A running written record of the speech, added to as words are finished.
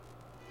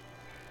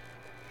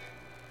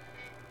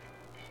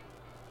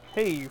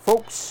Hey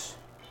folks,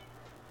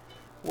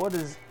 what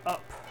is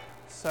up?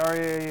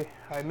 Sorry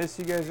I missed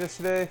you guys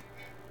yesterday.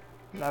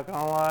 Not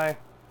gonna lie,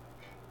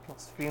 I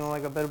was feeling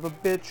like a bit of a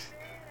bitch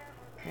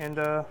and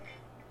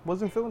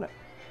wasn't feeling it.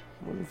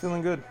 Wasn't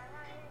feeling good.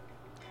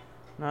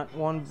 Not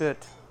one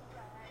bit.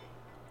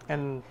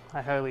 And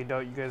I highly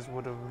doubt you guys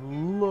would have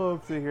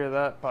loved to hear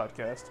that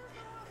podcast.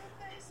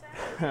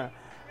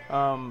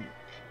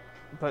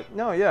 But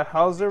no, yeah,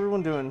 how's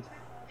everyone doing?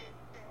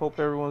 Hope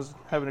everyone's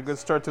having a good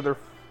start to their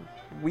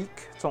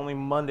week. It's only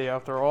Monday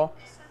after all.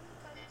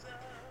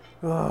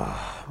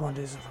 Ugh,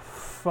 Mondays are the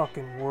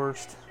fucking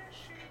worst.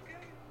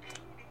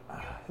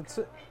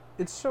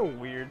 It's so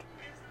weird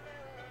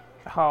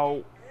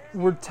how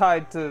we're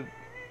tied to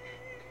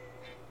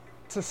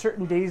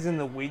certain days in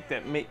the week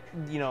that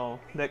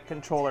that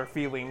control our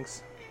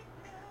feelings.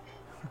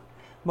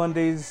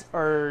 Mondays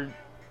are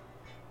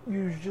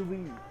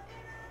usually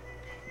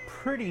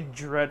pretty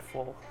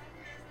dreadful.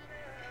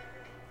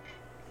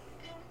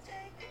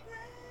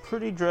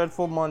 Pretty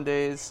dreadful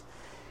Mondays.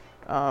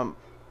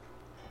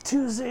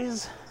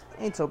 Tuesdays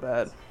ain't so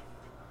bad.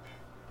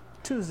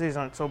 Tuesdays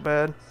aren't so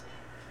bad.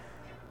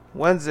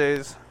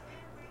 Wednesdays,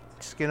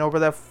 just getting over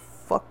that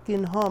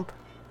fucking hump.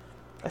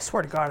 I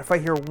swear to God, if I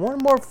hear one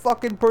more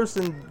fucking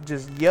person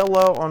just yell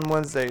out on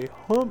Wednesday,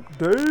 hump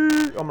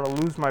day, I'm gonna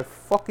lose my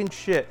fucking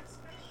shit.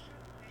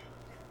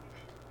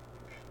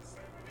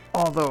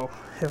 Although,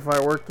 if I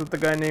worked with a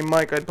guy named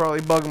Mike, I'd probably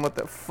bug him with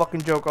that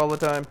fucking joke all the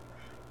time.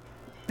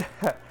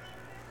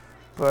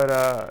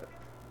 But,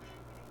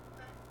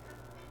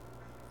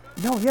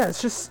 no, yeah,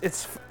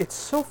 it's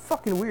so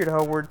fucking weird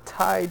how we're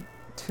tied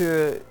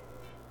to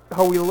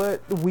how we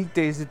let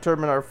weekdays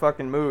determine our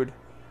fucking mood.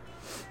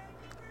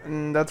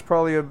 And that's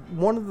probably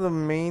one of the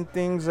main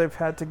things I've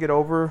had to get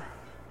over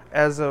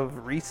as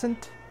of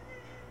recent.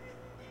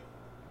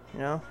 You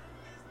know?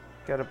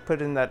 Gotta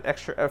put in that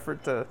extra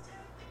effort to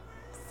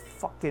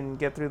fucking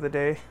get through the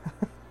day.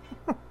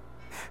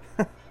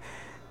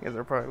 You guys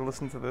are probably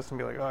listening to this and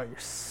be like, oh, you're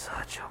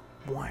such a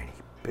whiny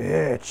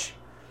bitch.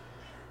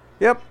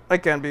 Yep, I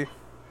can be.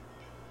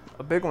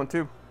 A big one,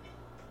 too.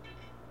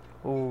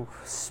 Oh,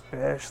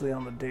 especially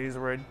on the days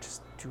where I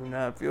just do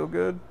not feel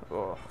good.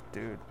 Oh,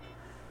 dude.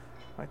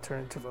 I turn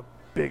into the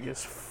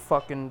biggest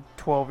fucking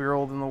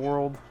 12-year-old in the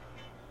world.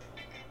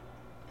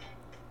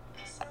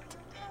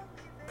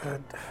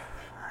 But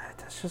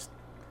that's just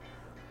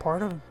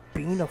part of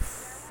being a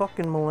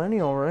fucking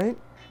millennial, right?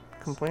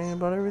 Complaining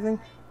about everything?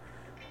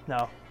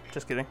 No,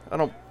 just kidding.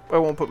 I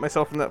won't put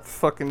myself in that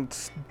fucking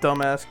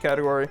dumbass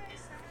category.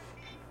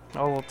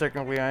 Although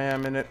technically I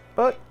am in it.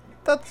 But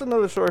that's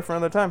another story for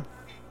another time.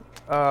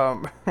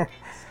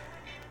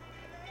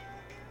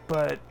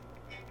 But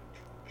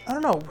I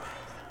don't know.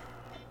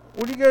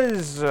 What do you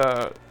guys,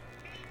 I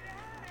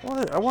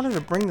wanted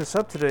to bring this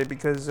up today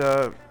because,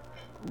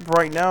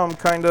 right now I'm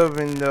kind of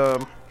in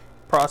the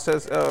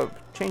process of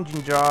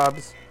changing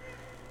jobs.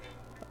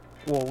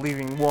 Well,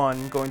 leaving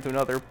one, going to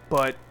another,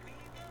 but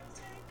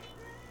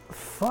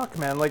fuck,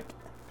 man, like,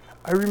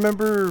 I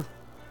remember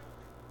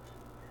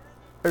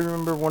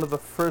one of the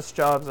first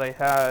jobs I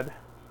had.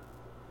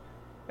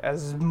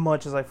 As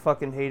much as I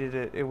fucking hated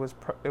it, it was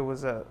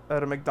at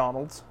a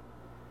McDonald's.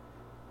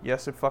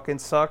 Yes, it fucking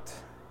sucked.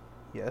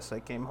 Yes, I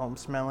came home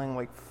smelling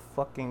like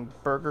fucking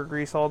burger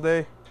grease all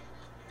day.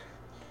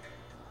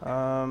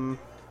 And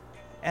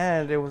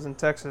it was in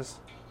Texas.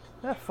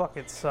 That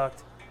fucking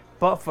sucked.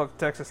 Buttfuck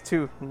Texas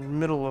too, in the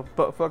middle of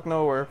buttfuck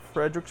nowhere,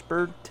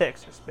 Fredericksburg,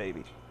 Texas,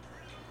 baby.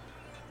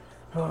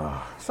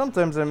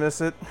 Sometimes I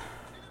miss it.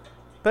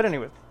 But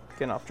anyway,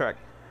 getting off track.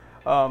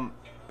 But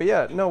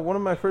yeah, no, one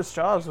of my first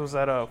jobs was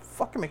at a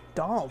fucking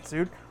McDonald's,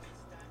 dude.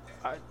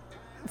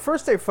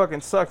 First day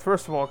fucking sucked,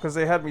 first of all, because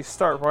they had me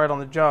start right on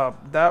the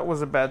job. That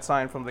was a bad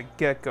sign from the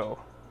get-go.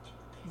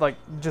 Like,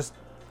 just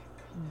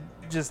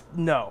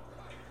no.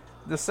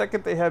 The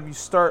second they have you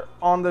start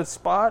on the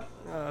spot,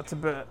 it's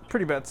a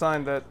pretty bad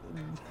sign that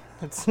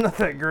it's not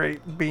that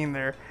great being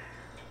there.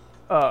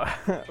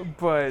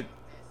 But...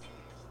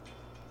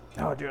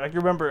 Oh, dude, I can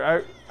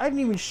remember, I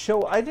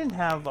didn't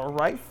have the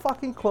right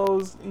fucking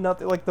clothes,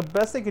 nothing. Like, the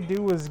best they could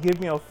do was give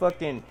me a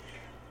fucking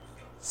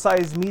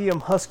size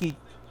medium husky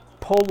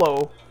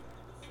polo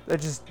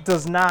that just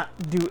does not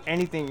do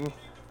anything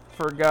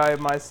for a guy of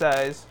my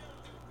size,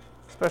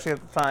 especially at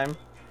the time.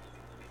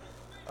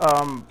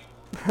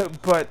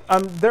 But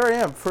there I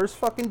am, first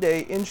fucking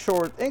day, in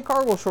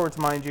cargo shorts,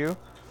 mind you,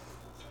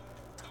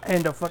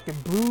 and a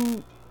fucking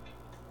blue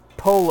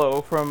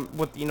polo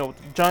with the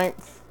giant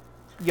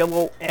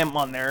yellow M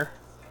on there.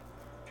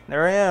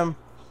 There I am.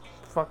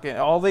 Fucking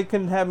all they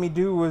couldn't have me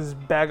do was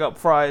bag up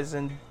fries,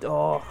 and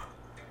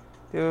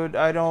dude,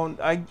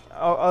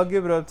 I'll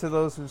give it up to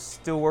those who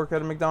still work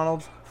at a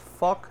McDonald's.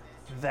 Fuck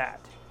that.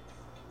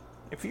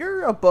 If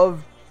you're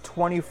above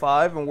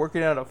 25 and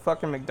working at a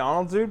fucking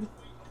McDonald's, dude,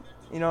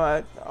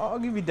 I'll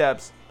give you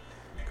dabs,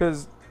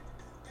 cause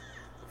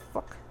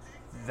fuck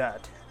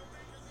that.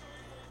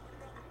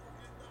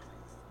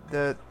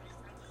 That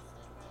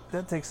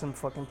takes some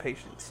fucking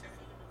patience.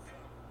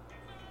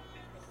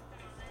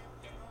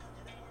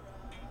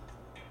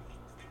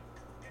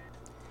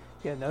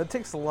 Yeah, no, it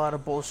takes a lot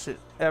of bullshit.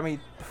 I mean,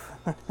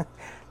 it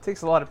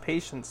takes a lot of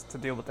patience to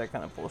deal with that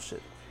kind of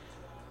bullshit.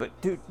 But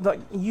dude, like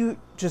you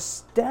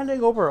just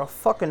standing over a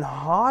fucking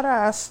hot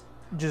ass,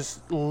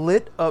 just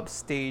lit up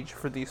stage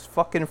for these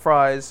fucking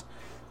fries,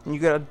 and you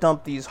gotta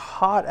dump these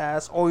hot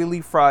ass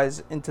oily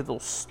fries into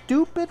those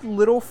stupid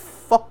little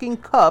fucking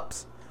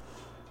cups,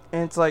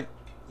 and it's like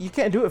you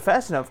can't do it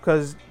fast enough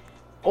because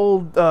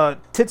old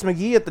Tits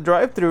McGee at the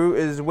drive-thru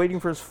is waiting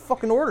for his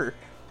fucking order.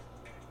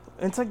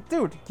 And it's like,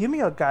 dude, give me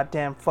a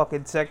goddamn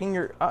fucking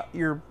second.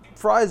 Your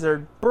fries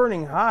are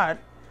burning hot.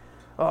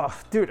 Oh,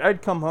 dude,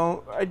 I'd come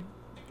home.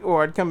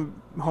 I'd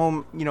come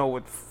home,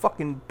 with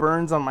fucking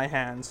burns on my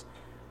hands.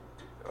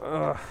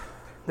 Ugh,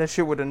 that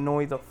shit would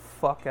annoy the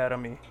fuck out of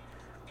me.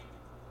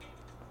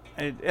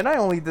 And I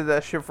only did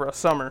that shit for a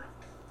summer.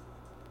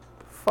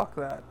 Fuck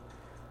that.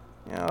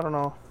 Yeah, I don't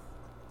know.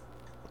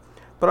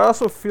 But I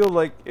also feel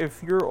like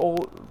if you're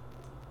old,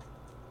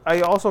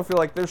 I also feel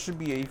like there should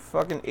be a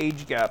fucking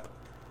age gap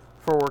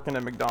for working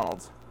at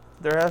McDonald's.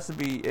 There has to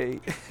be a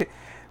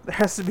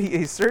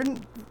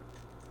certain,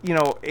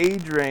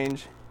 age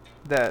range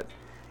that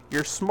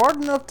you're smart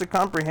enough to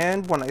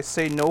comprehend when I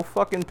say no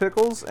fucking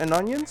pickles and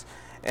onions,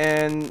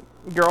 and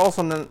you're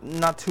also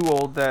not too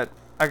old that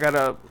I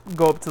gotta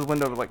go up to the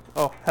window like,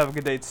 oh, have a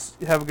good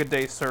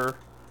day, sir,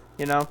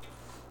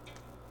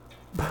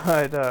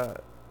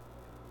 But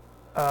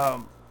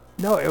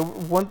no,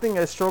 one thing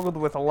I struggled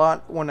with a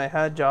lot when I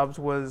had jobs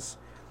was,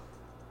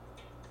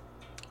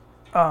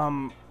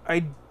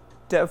 I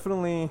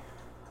definitely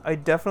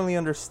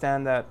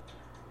understand that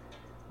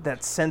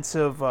sense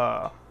of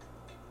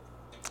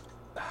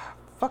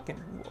fucking,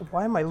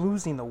 why am I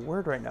losing the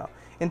word right now?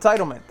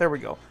 Entitlement. There we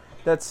go.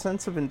 That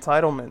sense of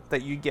entitlement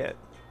that you get,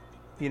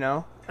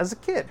 as a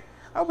kid.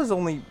 I was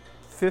only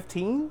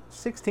 15,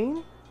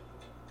 16.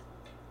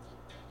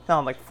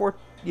 No, like 15.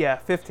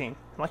 I'm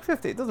like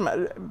 15. It doesn't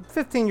matter.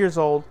 15 years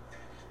old.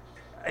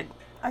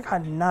 I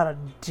got not a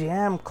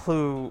damn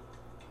clue,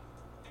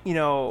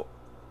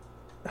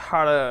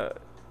 how to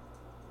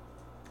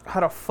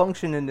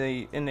function in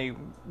a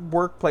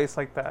workplace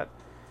like that.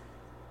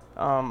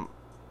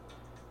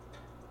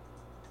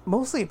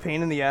 Mostly a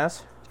pain in the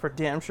ass, for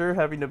damn sure,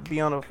 having to be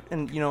in a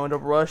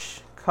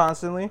rush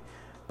constantly.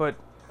 But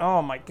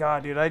oh my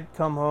god, dude, I'd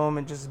come home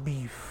and just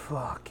be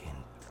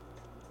fucking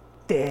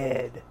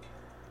dead.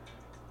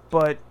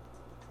 But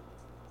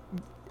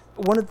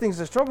one of the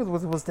things I struggled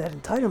with was that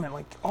entitlement,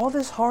 like all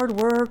this hard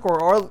work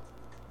or all,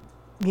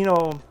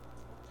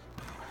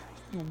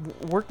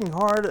 working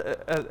hard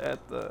at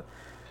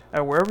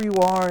wherever you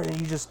are,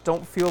 and you just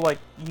don't feel like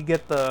you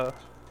get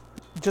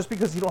just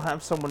because you don't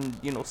have someone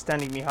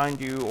standing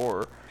behind you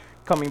or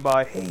coming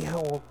by, hey,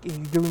 oh, you're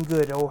doing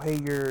good, oh, hey,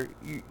 you're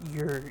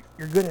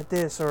good at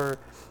this, or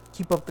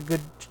keep up the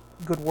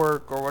good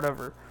work or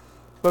whatever.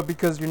 But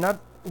because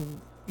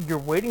you're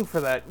waiting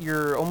for that,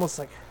 you're almost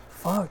like,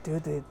 fuck,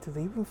 dude, do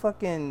they even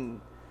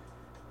fucking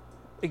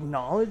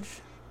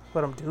acknowledge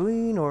what I'm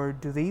doing, or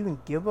do they even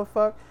give a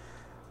fuck?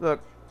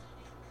 Look,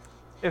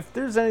 if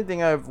there's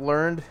anything I've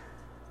learned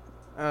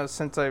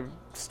since I've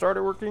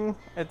started working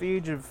at the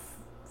age of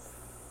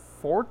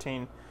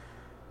 14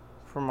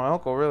 from my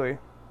uncle, really,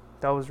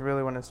 that was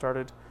really when it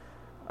started.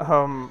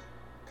 But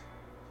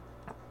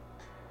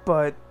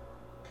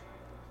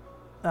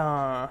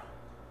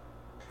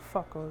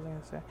fuck, what was I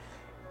gonna say?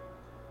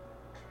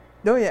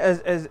 No, yeah,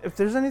 as if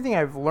there's anything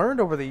I've learned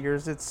over the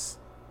years, it's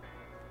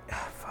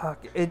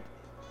fuck it.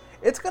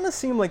 It's gonna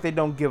seem like they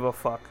don't give a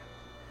fuck,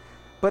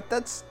 but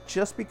that's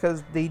just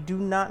because they do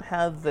not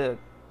have the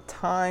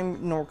time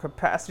nor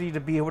capacity to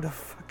be able to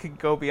fucking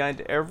go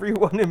behind every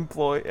one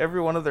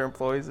of their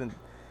employees and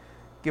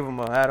give them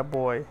a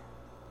attaboy,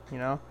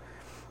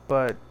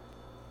 But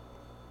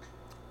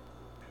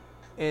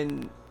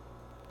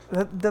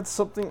that's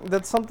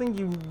something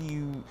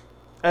you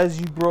as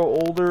you grow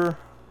older,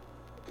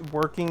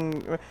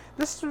 working.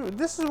 This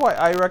is why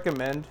I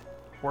recommend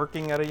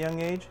working at a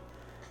young age,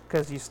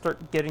 because you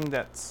start getting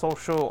that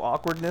social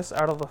awkwardness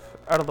out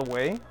of the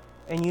way,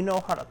 and you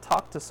know how to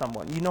talk to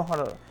someone. You know how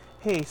to,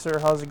 hey sir,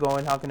 how's it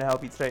going? How can I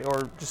help you today?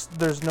 Or just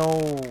there's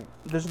no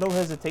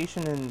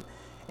hesitation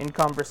in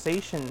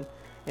conversation,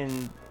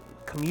 in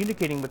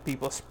communicating with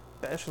people,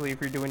 especially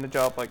if you're doing a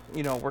job like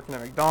working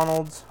at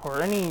McDonald's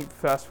or any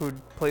fast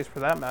food place for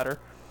that matter.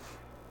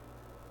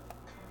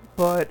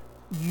 But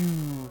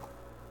you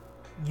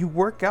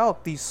work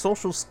out these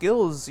social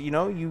skills,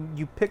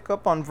 you pick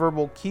up on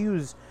verbal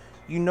cues,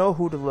 you know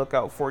who to look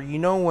out for,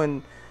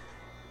 when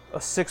a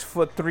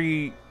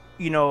 6'3",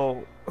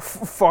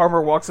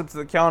 farmer walks up to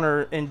the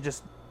counter and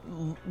just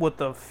with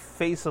the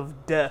face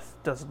of death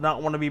does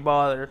not want to be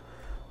bothered.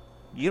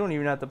 You don't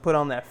even have to put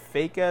on that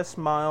fake ass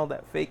smile,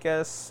 that fake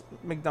ass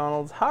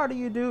McDonald's. How do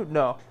you do?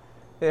 No.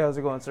 Hey, how's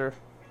it going, sir?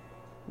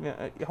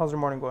 Yeah, how's your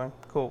morning going?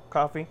 Cool.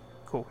 Coffee?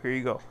 Cool. Here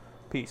you go.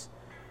 Peace.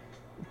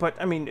 But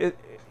I mean,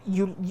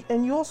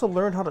 you also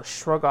learn how to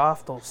shrug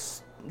off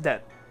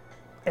that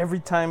every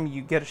time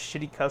you get a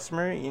shitty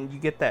customer and you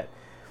get that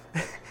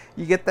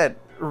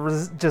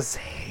just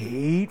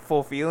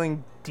hateful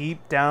feeling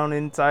deep down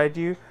inside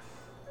you.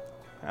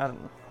 I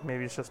don't know.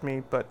 Maybe it's just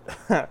me, but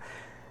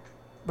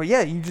but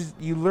yeah,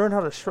 you learn how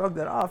to shrug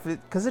that off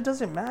because it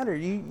doesn't matter.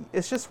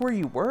 It's just where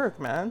you work,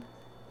 man.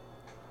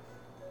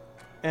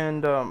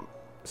 And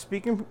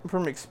speaking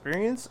from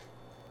experience,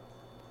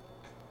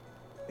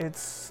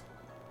 it's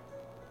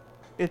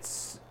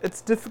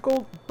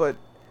difficult but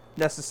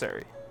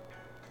necessary.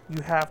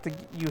 You have to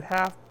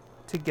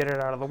get it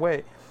out of the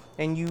way,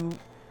 and you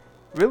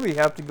really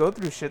have to go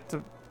through shit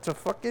to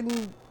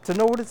fucking to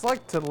know what it's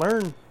like, to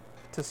learn,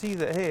 to see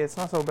that hey, it's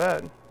not so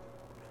bad.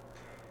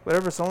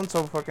 Whatever so and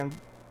so fucking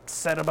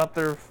said about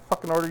their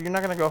fucking order, you're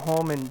not gonna go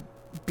home and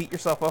beat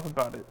yourself up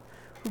about it.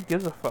 Who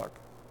gives a fuck?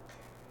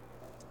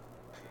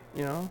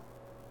 You know?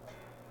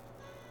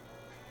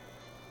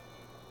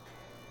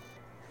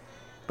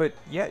 But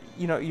yeah,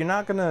 you know, you're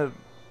not gonna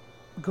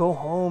go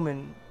home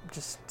and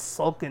just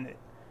sulk in it.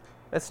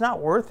 It's not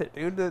worth it,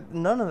 dude.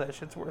 None of that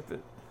shit's worth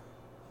it.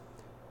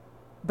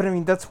 But I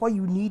mean, that's why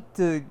you need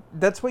to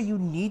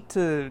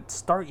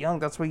start young.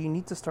 That's why you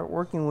need to start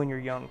working when you're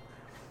young.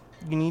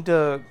 You need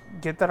to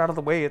get that out of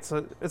the way.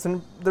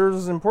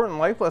 There's important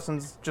life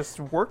lessons just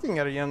working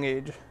at a young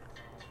age,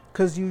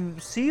 because you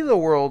see the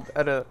world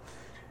in a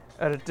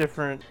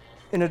different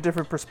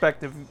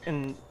perspective,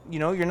 and you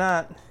know you're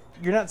not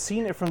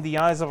seeing it from the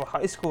eyes of a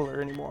high schooler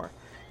anymore.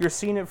 You're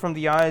seeing it from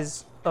the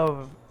eyes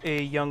of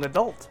a young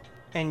adult,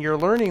 and you're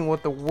learning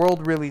what the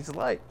world really is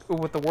like,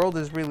 what the world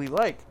is really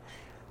like.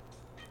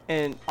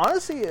 And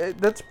honestly,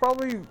 that's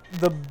probably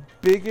the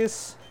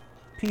biggest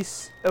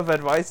piece of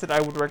advice that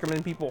I would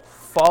recommend people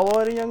follow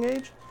at a young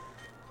age.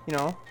 You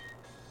know,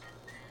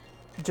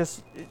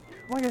 just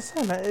like I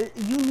said, man,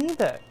 you need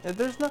that.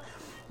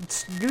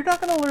 You're not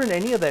gonna learn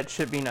any of that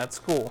shit being at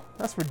school.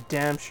 That's for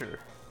damn sure.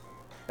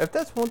 If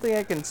that's one thing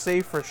I can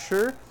say for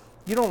sure,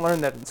 you don't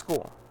learn that in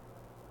school.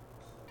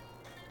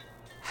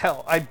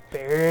 Hell, I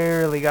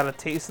barely got a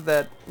taste of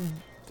that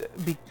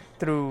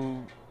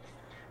through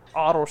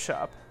Auto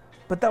Shop,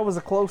 but that was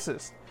the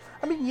closest.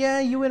 I mean, yeah,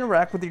 you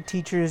interact with your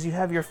teachers. You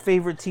have your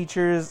favorite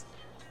teachers.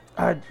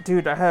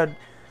 Dude, I had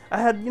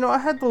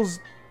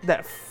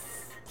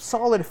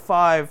solid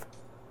 5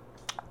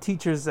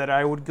 teachers that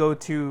I would go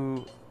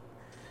to,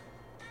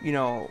 you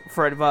know,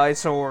 for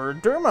advice, or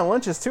during my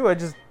lunches too. I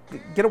just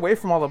get away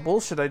from all the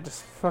bullshit. I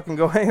just fucking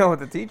go hang out with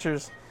the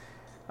teachers.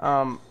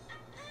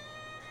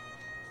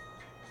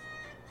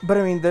 But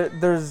I mean,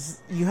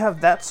 you have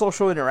that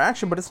social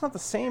interaction, but it's not the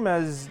same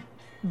as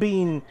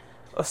being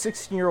a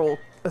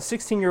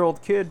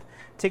 16-year-old kid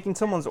taking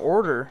someone's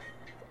order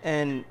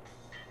and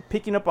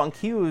picking up on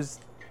cues,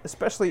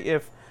 especially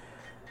if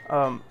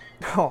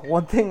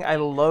one thing I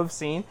love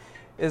seeing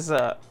is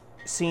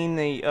seeing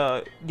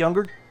a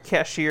younger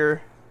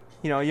cashier,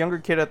 you know, a younger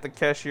kid at the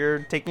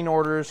cashier taking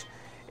orders,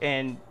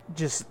 and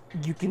just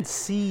you can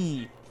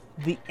see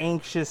the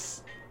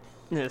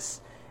anxiousness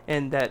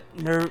and that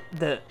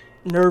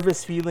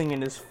nervous feeling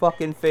in his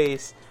fucking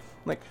face,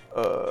 like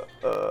I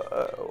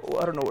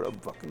don't know what I'm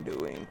fucking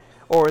doing.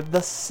 Or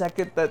the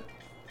second that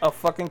a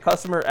fucking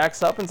customer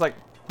acts up and it's like,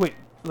 wait,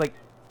 like,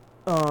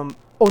 oh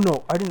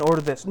no, I didn't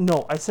order this.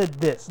 No, I said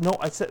this. No,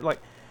 I said, like,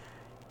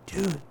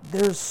 dude,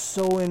 they're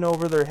so in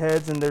over their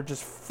heads and they're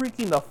just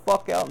freaking the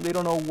fuck out and they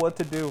don't know what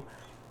to do.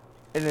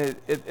 And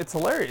it's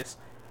hilarious.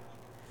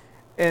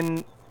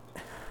 And,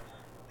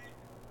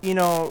 you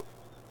know,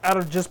 out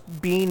of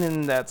just being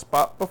in that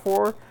spot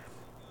before,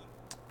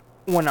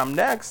 when I'm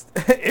next,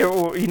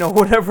 you know,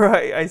 whenever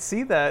I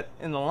see that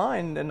in the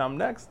line and I'm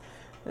next,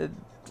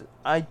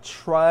 I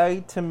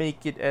try to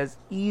make it as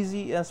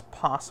easy as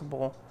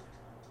possible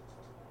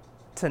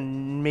to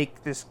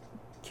make this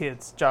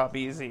kid's job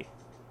easy.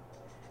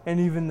 And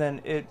even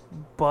then, it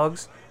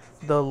bugs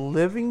the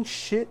living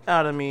shit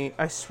out of me.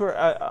 I swear,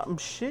 I'm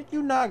shit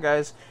you not,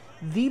 guys.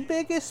 The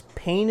biggest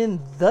pain in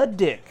the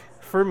dick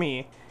for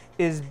me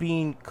is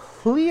being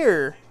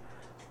clear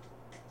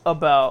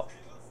about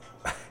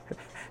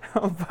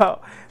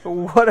about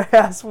what I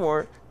asked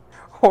for,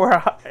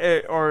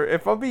 or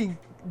if I'm being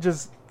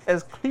just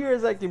as clear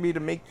as I can be to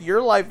make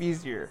your life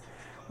easier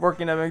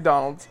working at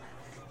McDonald's,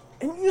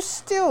 and you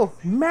still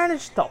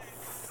manage to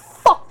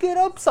fuck it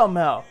up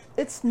somehow.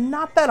 It's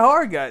not that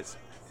hard, guys.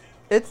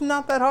 It's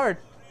not that hard.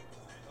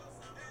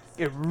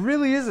 It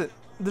really isn't.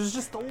 There's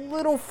just a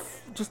little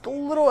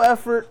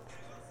effort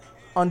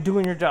on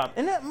doing your job.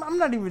 And I'm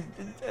not even,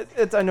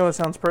 I know it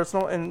sounds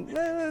personal, and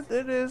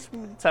it is.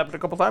 It's happened a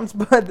couple times,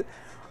 but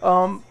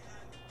but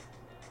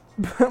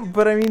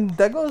I mean,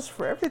 that goes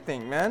for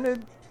everything,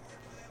 man.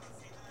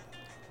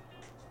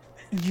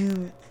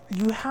 You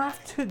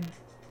have to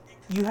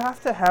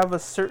have a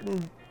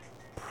certain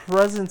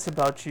presence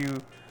about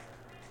you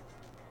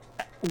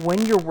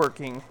when you're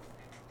working,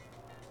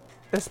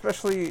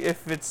 especially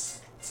if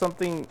it's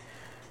something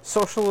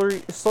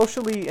socially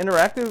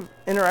interactive,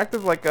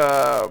 like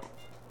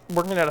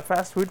working at a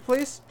fast food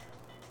place.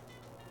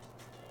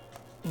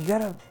 You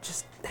gotta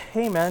just,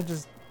 hey man,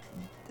 just,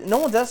 no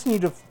one's asking you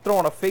to throw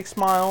on a fake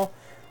smile.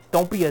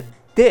 Don't be a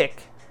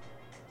dick,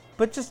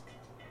 but just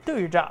do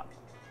your job.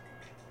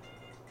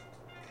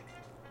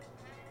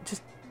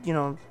 Just, you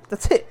know,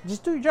 that's it.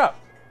 Just do your job.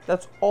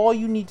 That's all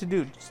you need to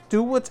do. Just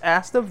do what's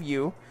asked of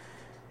you.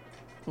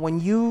 When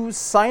you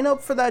sign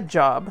up for that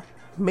job,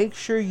 make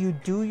sure you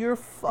do your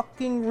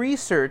fucking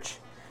research,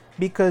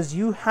 because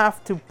you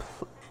have to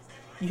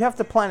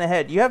plan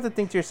ahead. You have to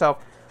think to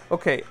yourself,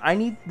 okay, I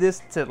need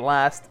this to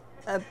last.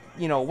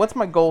 What's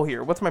my goal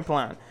here? What's my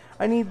plan?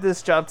 I need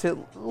this job to at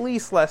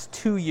least last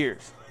 2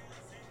 years.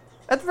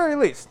 At the very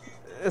least.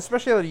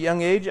 Especially at a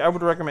young age, I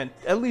would recommend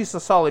at least a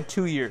solid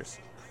 2 years.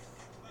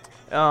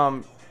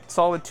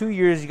 Solid 2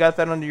 years, you got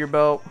that under your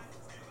belt.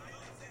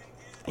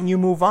 And you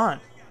move on.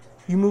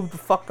 You move the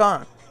fuck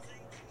on.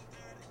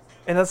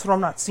 And that's what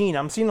I'm not seeing.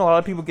 I'm seeing a lot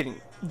of people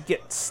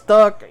get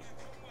stuck.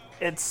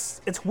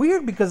 It's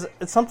weird because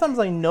sometimes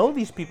I know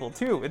these people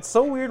too. It's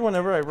so weird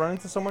whenever I run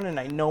into someone and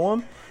I know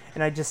them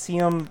and I just see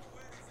them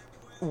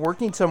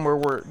working somewhere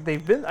where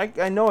they've been.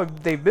 I know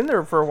they've been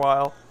there for a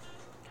while,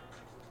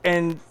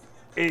 and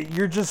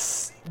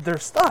they're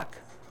stuck.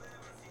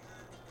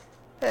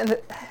 And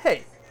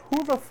hey,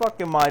 who the fuck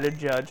am I to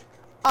judge?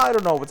 I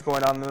don't know what's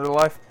going on in their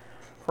life.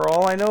 For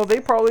all I know, they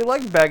probably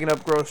like bagging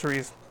up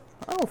groceries.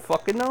 I don't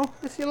fucking know.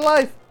 It's your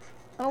life.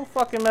 I don't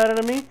fucking matter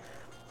to me.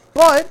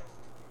 But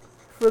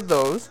for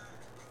those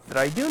that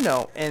I do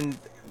know, and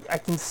I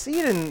can see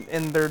it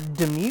in their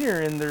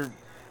demeanor,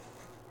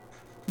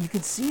 you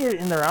can see it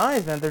in their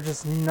eyes, man. They're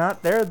just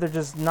not there. They're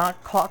just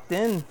not clocked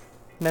in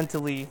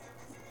mentally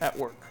at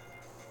work.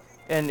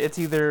 And it's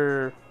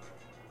either,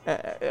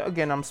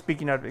 again, I'm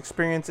speaking out of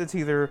experience, it's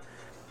either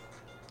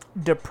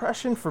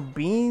depression for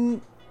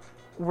being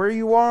where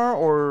you are,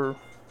 or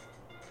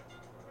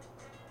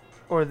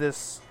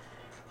this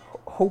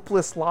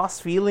hopeless,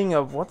 lost feeling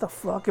of what the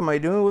fuck am I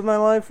doing with my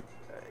life?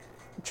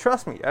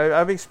 Trust me,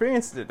 I've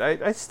experienced it.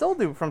 I still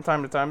do from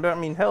time to time. I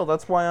mean, hell,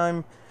 that's why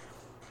I'm,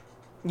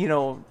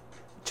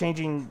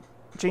 changing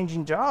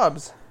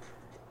jobs.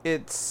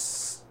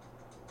 It's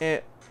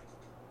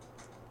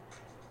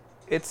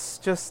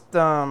just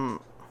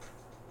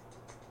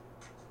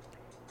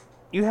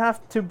you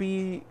have to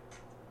be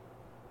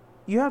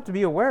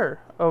aware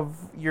of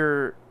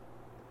your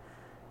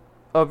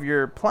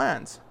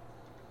plans.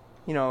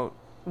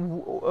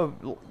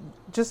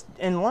 Just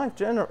in life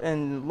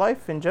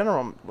in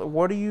general.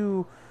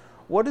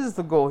 What is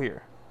the goal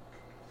here?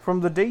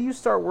 From the day you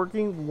start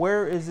working,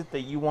 where is it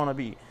that you want to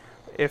be?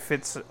 If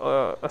it's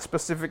a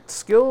specific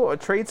skill, a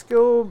trade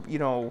skill,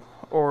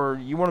 or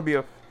you want to be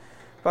a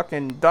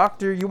fucking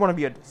doctor, you want to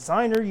be a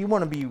designer, you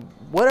want to be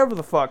whatever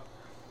the fuck.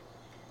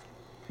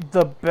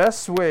 The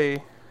best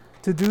way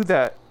to do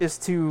that is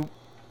to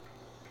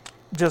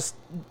just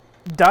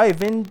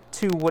dive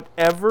into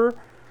whatever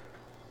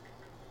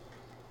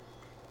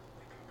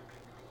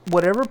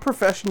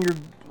profession you're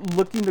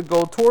looking to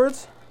go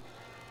towards.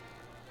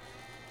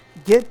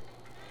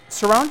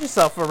 Surround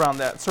yourself around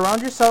that.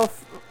 Surround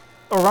yourself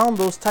around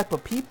those type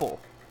of people.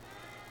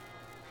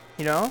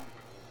 For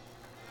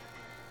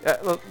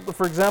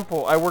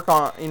example, I work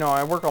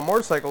on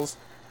motorcycles.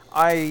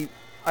 I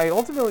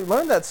ultimately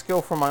learned that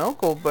skill from my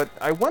uncle, but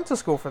I went to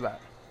school for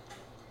that.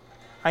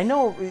 I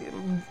know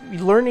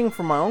learning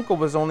from my uncle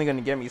was only going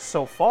to get me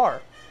so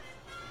far.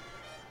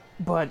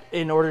 But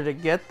in order to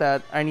get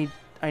that, I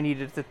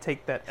needed to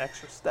take that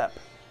extra step.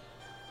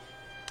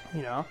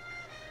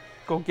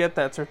 Go get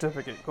that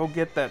certificate. Go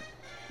get that,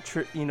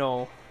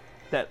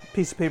 that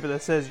piece of paper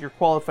that says you're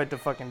qualified to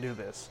fucking do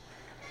this.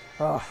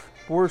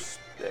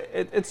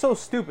 It's so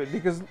stupid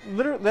because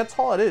literally that's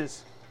all it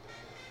is.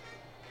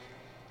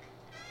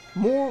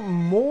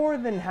 More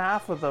than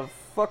half of the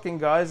fucking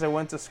guys I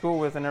went to school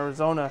with in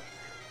Arizona,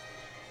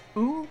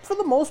 for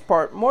the most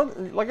part, more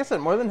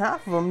than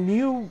half of them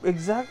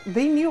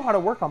they knew how to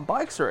work on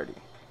bikes already.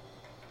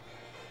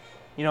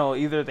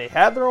 Either they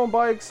had their own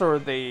bikes or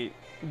they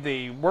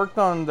worked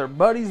on their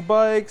buddies'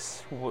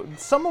 bikes.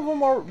 Some of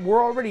them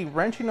were already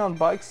wrenching on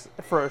bikes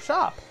for a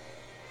shop.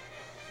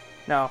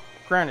 Now,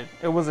 granted,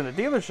 it wasn't a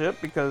dealership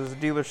because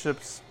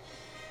dealerships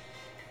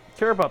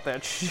care about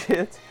that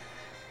shit.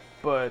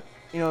 But,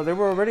 they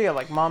were already at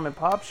like mom and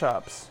pop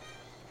shops.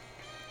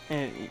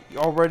 And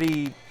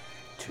already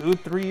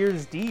 2-3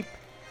 years deep,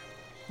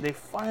 they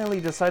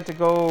finally decide to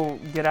go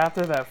get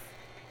after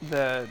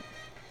the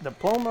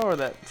diploma or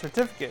that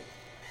certificate.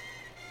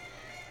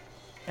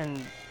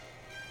 And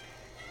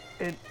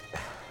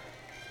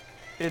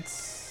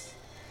it's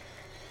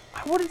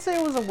I wouldn't say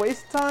it was a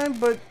waste of time,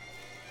 but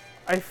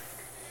I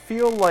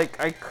feel like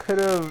there could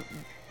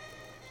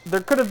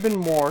have been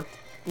more,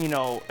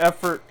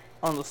 effort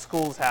on the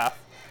school's half.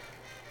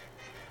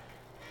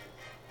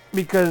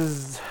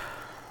 Because,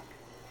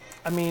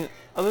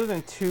 other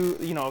than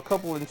a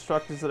couple of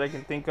instructors that I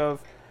can think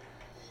of,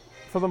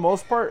 for the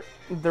most part,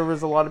 there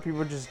was a lot of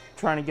people just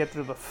trying to get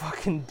through the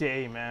fucking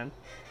day, man.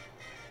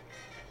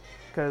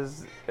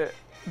 Because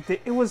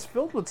it was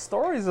filled with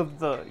stories of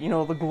the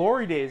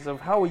glory days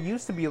of how it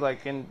used to be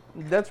like, and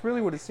that's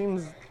really what it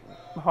seems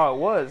how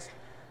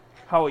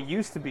it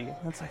used to be.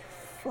 It's like,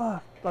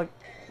 fuck, like,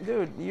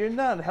 dude, you're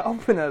not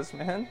helping us,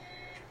 man.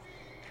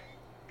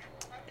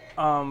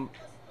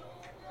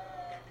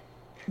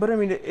 But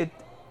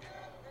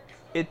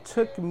it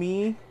took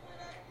me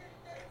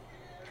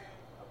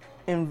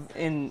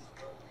in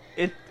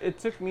it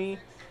took me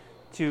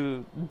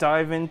to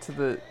dive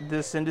into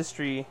this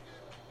industry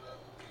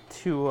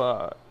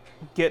to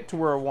get to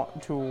where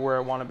I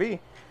want to be.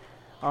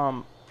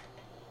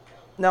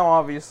 Now,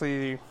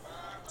 obviously,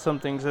 some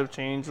things have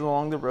changed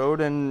along the road,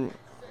 and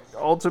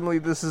ultimately,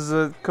 this is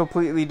a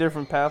completely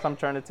different path I'm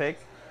trying to take.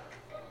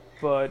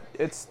 But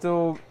it's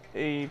still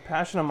a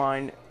passion of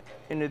mine,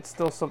 and it's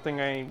still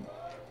something I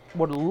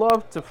would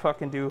love to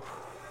fucking do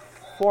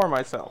for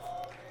myself.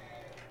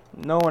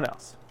 No one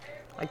else.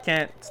 I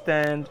can't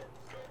stand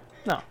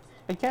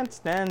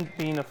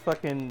being a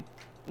fucking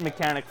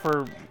mechanic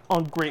for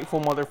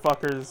ungrateful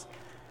motherfuckers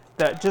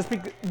that just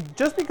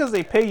because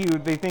they pay you,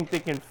 they think they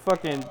can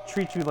fucking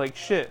treat you like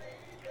shit.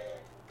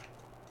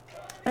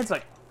 It's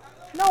like,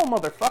 no,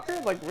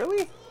 motherfucker, like,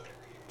 really?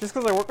 Just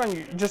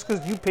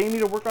because you pay me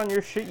to work on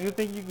your shit, you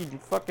think you can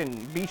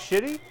fucking be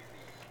shitty?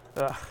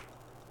 Ugh.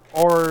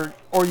 Or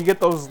you get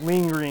those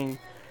lingering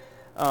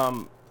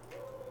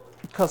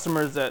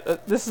customers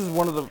that this is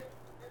one of the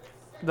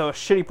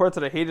shitty parts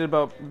that I hated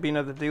about being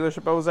at the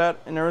dealership I was at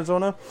in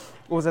Arizona,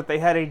 was that they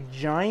had a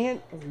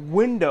giant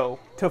window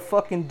to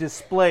fucking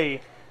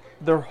display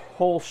their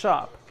whole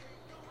shop.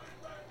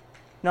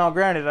 Now,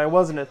 granted, I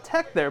wasn't a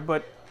tech there,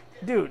 but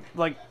dude,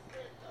 like,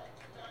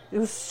 it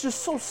was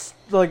just so,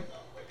 like,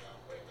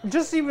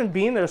 just even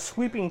being there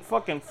sweeping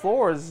fucking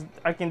floors,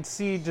 I can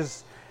see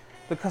just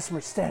the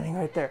customers standing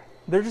right there.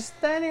 They're just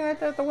standing right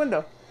there at the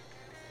window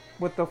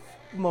with the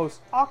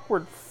most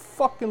awkward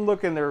fucking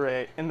look in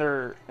their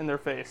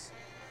face,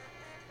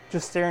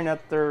 just staring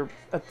at the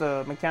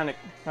mechanic,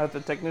 at the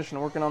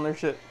technician working on their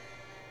shit,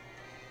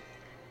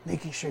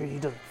 making sure he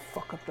doesn't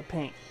fuck up the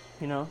paint,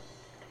 you know,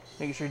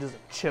 making sure he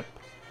doesn't chip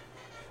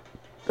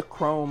the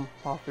chrome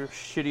off your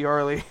shitty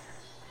Harley.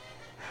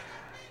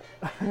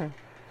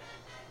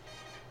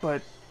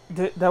 But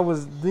that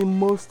was the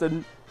most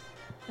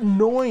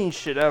annoying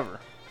shit ever.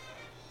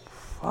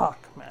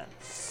 Fuck, man,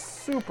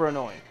 super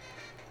annoying.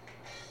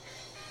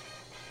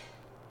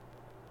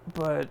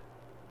 But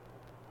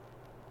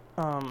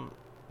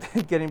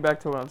getting back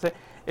to what I'm saying,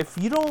 if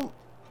you don't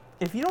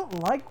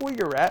like where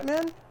you're at,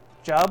 man,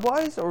 job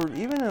wise or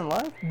even in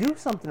life, do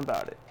something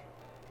about it.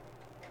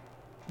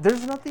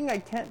 There's nothing I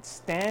can't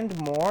stand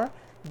more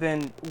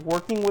than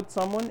working with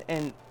someone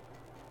and,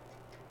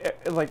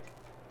 like,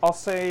 I'll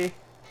say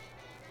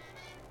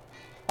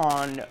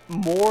on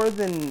more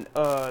than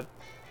we'll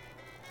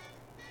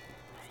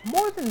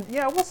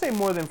say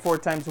more than 4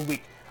 times a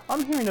week,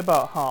 I'm hearing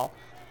about how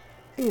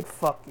it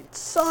fucking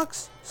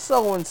sucks,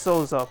 so and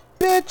so's a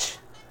bitch,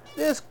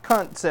 this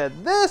cunt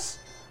said this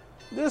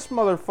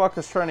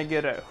motherfucker's trying to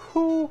get at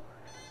who,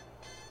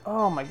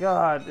 oh my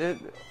god, they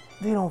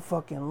don't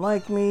fucking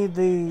like me,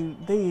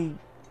 they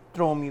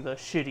throw me the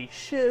shitty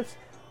shifts.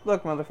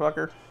 Look,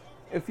 motherfucker,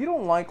 if you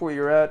don't like where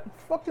you're at,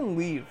 fucking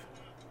leave.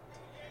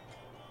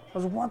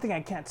 There's one thing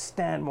I can't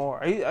stand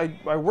more.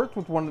 I worked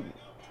with one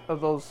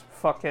of those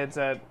fuckheads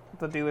at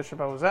the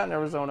dealership I was at in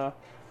Arizona.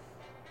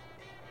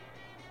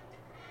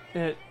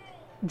 It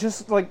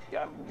just like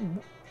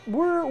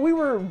we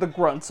were the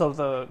grunts of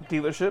the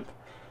dealership,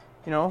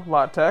 you know,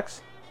 lot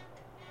techs.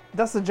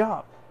 That's the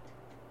job.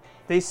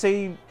 They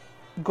say,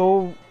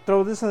 go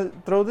throw this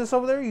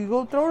over there. You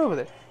go throw it over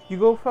there. You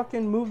go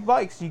fucking move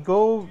bikes. You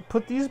go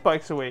put these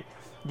bikes away.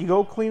 You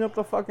go clean up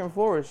the fucking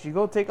floors. You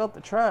go take out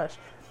the trash.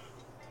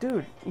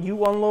 Dude,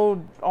 you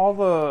unload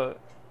all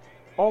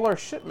our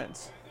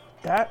shipments.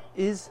 That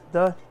is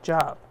the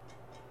job.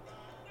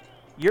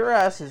 Your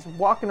ass is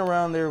walking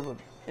around there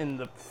in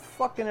the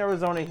fucking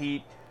Arizona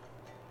heat,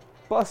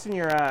 busting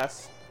your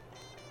ass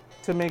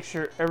to make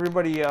sure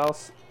everybody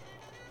else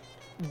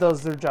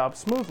does their job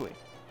smoothly.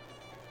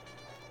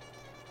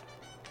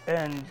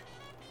 And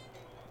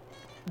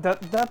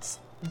that's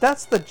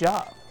the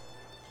job.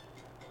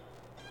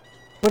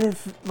 But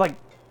if, like,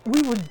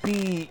 we would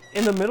be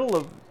in the middle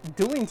of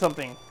doing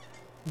something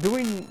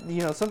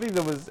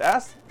that was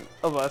asked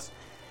of us,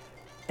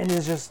 and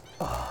it's just,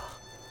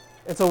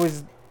 it's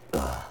always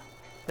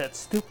that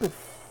stupid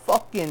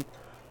fucking,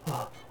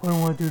 I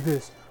don't want to do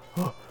this.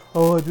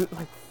 Oh, I do,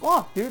 like,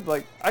 fuck, dude.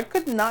 Like, I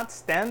could not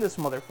stand this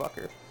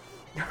motherfucker.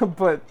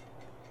 But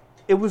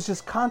it was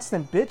just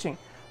constant bitching.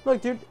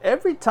 Look, dude,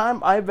 every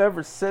time I've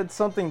ever said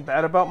something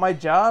bad about my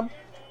job,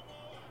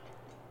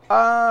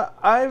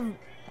 I've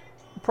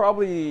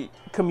probably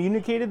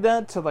communicated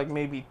that to, like,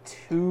 maybe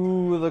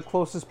 2 of the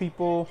closest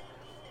people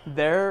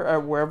there or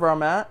wherever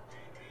I'm at,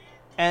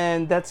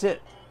 and that's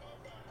it.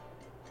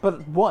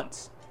 But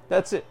once,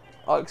 that's it.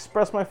 I'll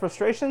express my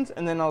frustrations,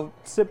 and then I'll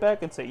sit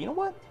back and say, you know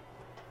what?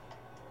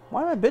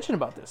 Why am I bitching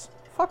about this?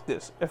 Fuck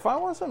this. If I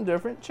want something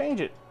different,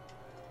 change it.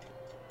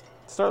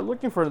 Start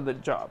looking for the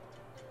job.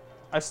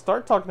 I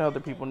start talking to other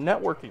people,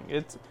 networking.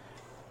 It's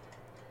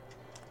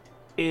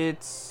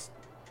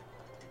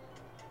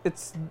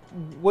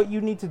what you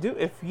need to do.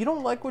 If you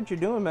don't like what you're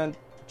doing, man,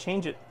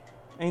 change it.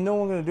 Ain't no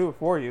one gonna do it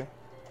for you.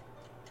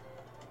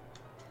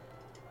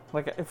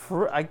 Like,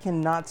 I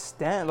cannot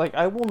stand, like,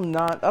 I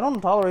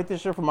don't tolerate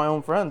this shit from my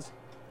own friends.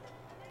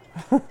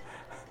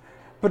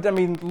 But I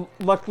mean,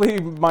 luckily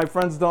my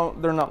friends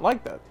they're not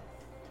like that.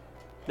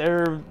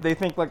 They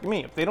think like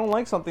me. If they don't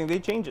like something, they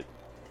change it.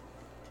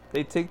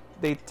 They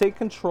take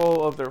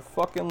control of their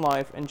fucking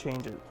life and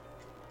change it.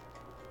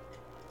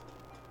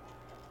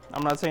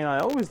 I'm not saying I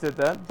always did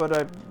that,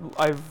 but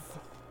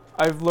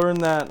I've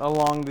learned that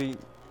along the,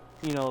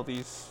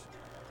 these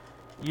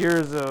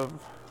years of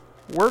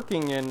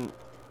working, and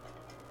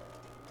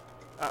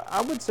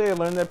I would say I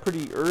learned that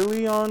pretty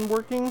early on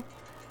working,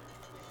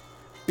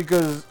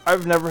 because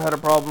I've never had a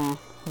problem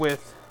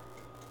with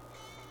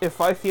if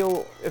I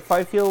feel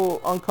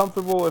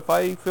uncomfortable, if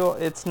I feel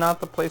it's not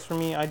the place for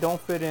me, I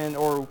don't fit in,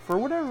 or for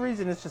whatever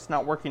reason it's just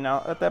not working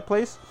out at that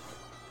place,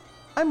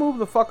 I move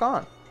the fuck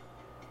on.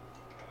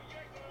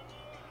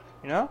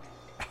 You know?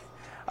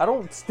 I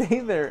don't stay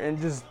there and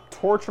just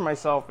torture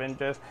myself and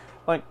just,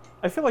 like,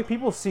 I feel like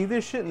people see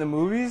this shit in the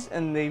movies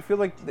and they feel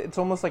like it's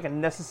almost like a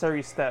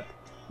necessary step.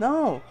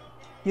 No,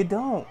 you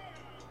don't.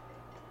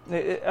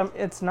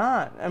 It's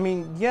not. I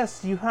mean,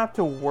 yes, you have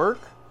to work.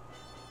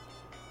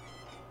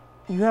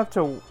 You have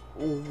to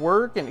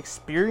work and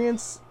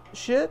experience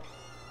shit.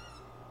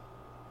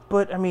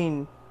 But I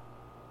mean,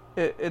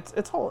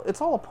 it's all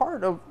a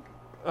part of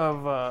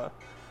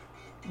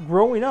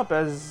growing up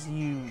as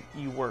you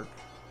work.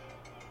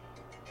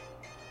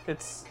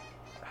 It's,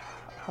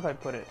 how do I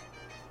put it?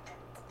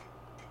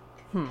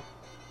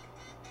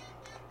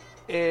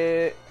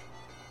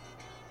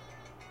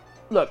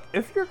 Look,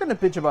 if you're gonna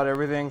bitch about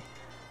everything,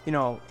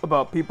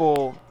 about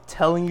people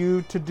telling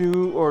you to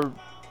do, or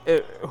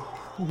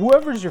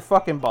whoever's your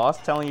fucking boss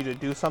telling you to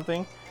do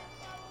something,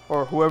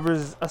 or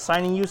whoever's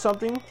assigning you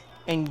something,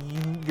 and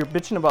you're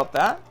bitching about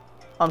that,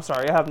 I'm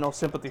sorry, I have no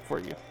sympathy for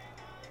you.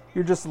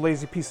 You're just a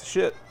lazy piece of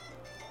shit.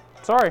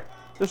 Sorry,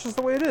 that's just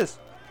the way it is.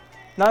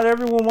 Not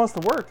everyone wants to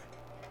work.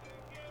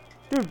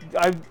 Dude,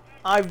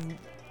 I've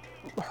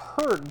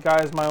heard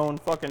guys my own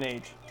fucking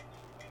age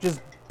just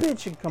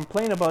bitch and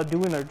complain about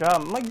doing their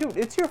job. I'm like, dude,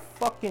 it's your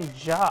fucking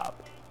job.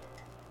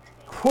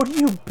 What are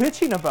you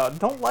bitching about?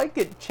 Don't like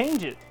it,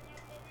 change it.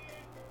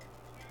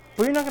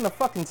 But you're not gonna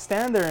fucking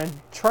stand there and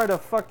try to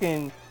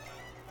fucking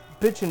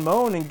bitch and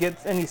moan and get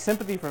any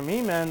sympathy from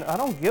me, man. I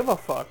don't give a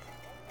fuck.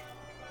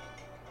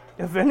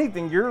 If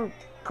anything, you're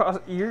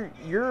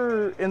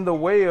in the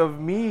way of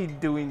me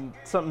doing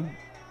something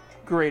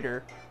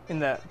greater in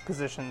that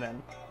position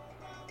then.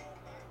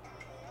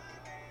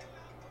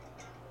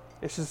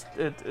 It's just,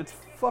 it's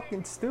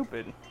fucking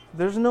stupid.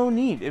 There's no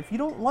need. If you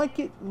don't like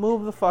it,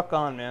 move the fuck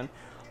on, man.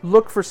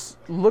 Look for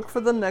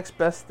the next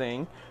best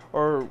thing,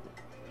 or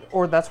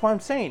that's why I'm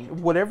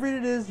saying, whatever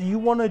it is you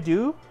want to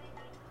do,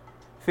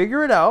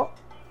 figure it out,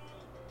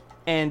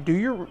 and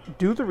do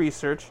the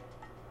research,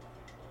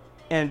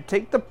 and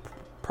take the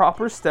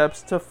proper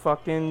steps to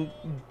fucking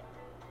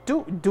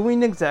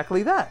doing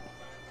exactly that.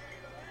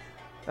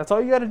 That's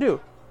all you got to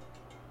do.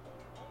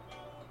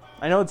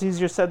 I know it's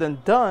easier said than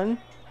done,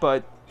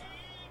 but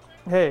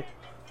hey,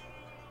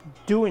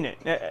 doing it.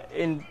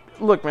 And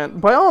look, man,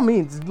 by all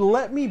means,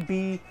 let me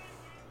be.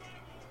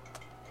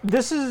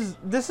 This is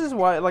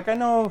why, like, I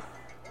know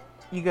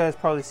you guys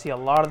probably see a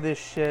lot of this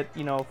shit,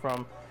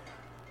 from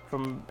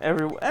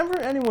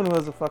anyone who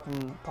has a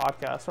fucking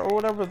podcast or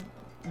whatever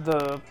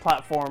the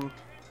platform.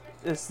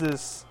 It's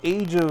this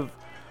age of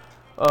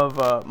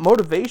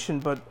motivation,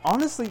 but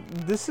honestly,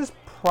 this is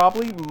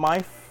probably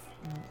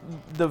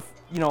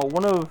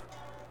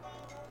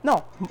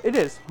it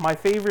is my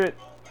favorite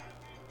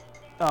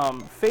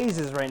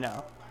phases right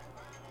now,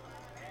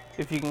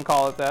 if you can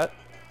call it that.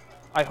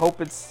 I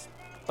hope it's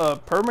a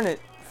permanent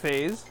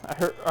phase.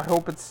 I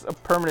hope it's a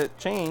permanent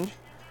change.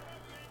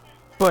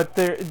 But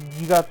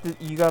you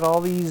got all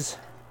these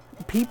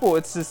people.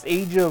 It's this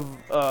age of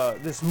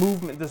this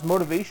movement, this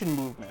motivation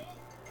movement,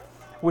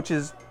 which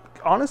is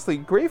honestly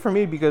great for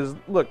me, because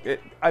look,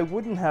 I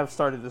wouldn't have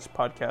started this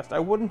podcast. I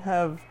wouldn't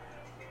have.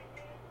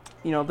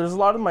 There's a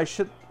lot of my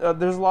shit.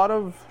 There's a lot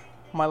of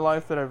my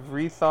life that I've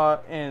rethought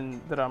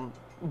and that I'm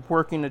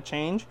working to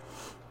change.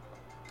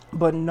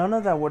 But none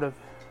of that would have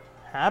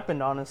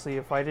happened, honestly,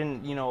 if I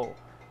didn't,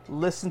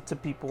 listen to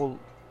people,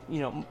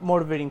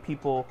 motivating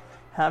people,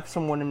 have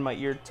someone in my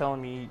ear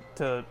telling me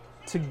to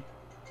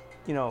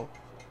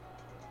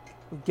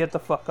get the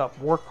fuck up,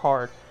 work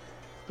hard,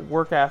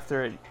 work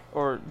after it,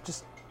 or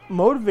just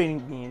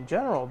motivating me in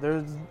general.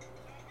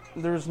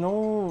 There's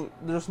no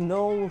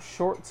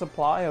short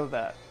supply of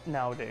that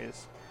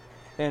nowadays,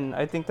 and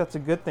I think that's a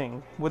good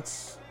thing. With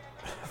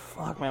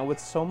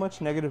so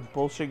much negative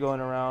bullshit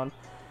going around,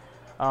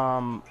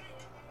 I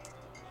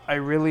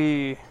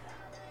really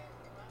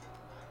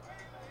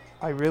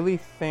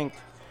think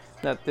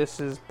that this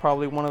is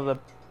probably one of the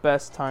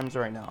best times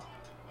right now.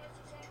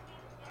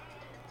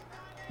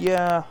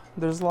 Yeah,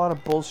 there's a lot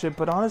of bullshit,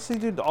 but honestly,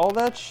 dude, all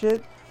that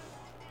shit,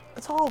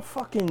 it's all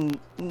fucking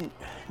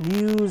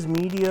news,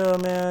 media,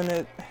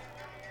 man.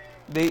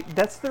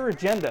 That's their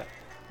agenda.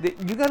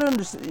 You gotta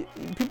understand.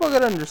 People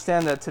gotta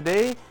understand that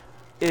today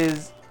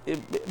is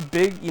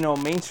big.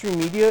 Mainstream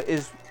media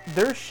is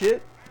their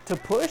shit to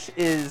push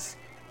is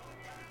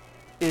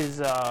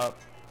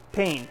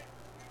pain,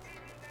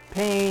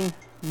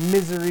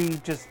 misery,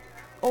 just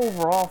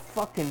overall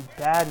fucking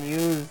bad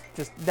news.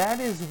 Just that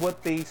is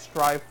what they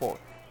strive for.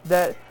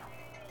 That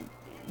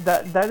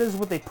is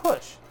what they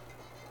push.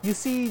 You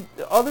see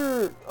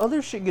other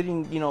shit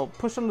getting,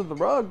 pushed under the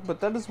rug, but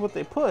that is what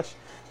they push.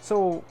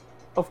 So,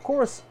 of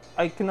course,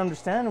 I can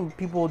understand when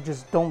people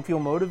just don't feel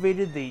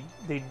motivated.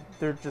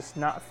 They're just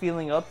not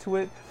feeling up to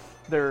it.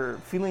 They're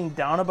feeling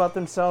down about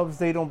themselves.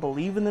 They don't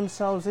believe in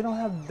themselves. They don't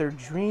have their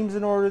dreams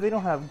in order. They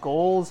don't have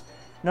goals.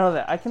 None of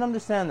that. I can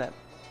understand that.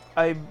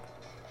 I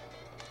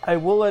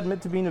will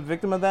admit to being a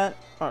victim of that.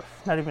 Or,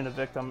 not even a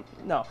victim.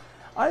 No.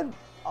 I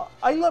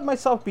let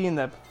myself be in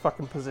that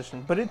fucking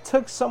position. But it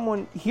took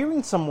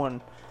hearing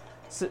someone,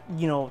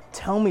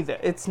 tell me that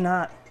it's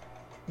not.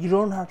 You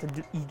don't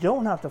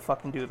have to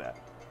fucking do that.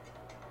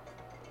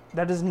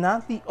 That is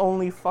not the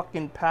only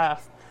fucking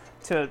path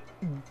to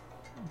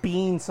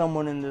being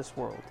someone in this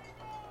world.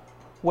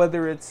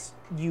 Whether it's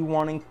you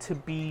wanting to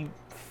be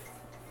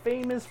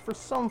famous for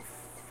some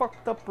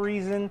fucked up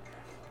reason,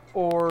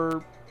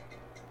 or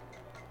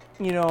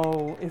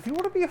if you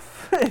want to be a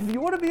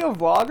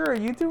vlogger or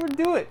YouTuber,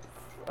 do it.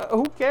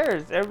 Who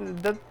cares?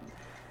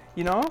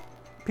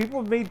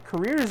 People have made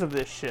careers of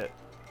this shit.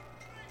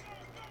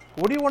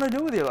 What do you want to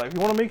do with your life?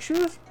 You want to make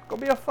shoes? Go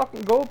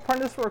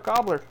apprentice for a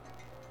cobbler.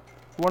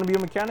 You want to be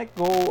a mechanic?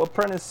 Go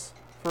apprentice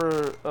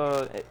for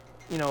a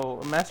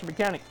master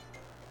mechanic.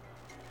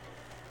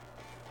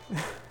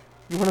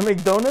 You want to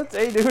make donuts?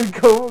 Hey, dude,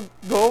 go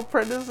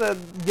apprentice at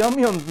Yum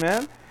Yums,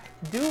 man.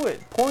 Do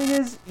it. Point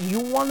is, you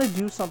want to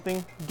do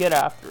something, get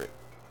after it.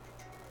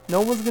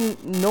 No one's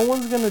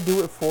gonna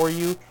do it for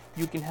you.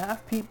 You can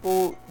have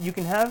people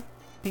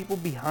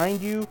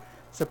behind you,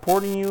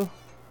 supporting you,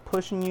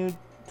 pushing you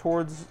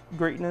towards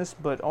greatness,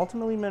 but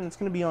ultimately, man, it's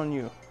gonna be on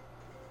you.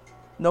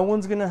 No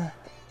one's gonna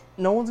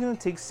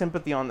take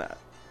sympathy on that.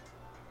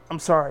 I'm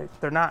sorry,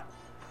 they're not.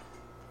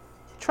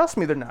 Trust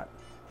me, they're not.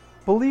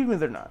 Believe me,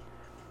 they're not.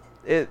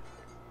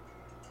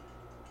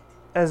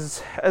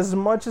 As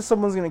much as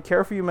someone's gonna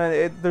care for you,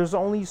 man, there's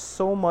only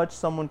so much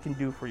someone can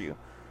do for you.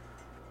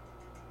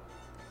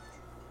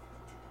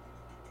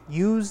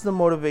 Use the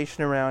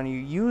motivation around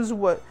you.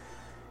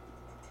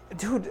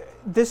 Dude,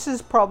 this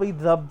is probably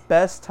the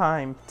best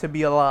time to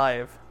be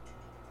alive.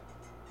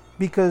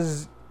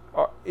 Because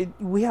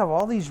we have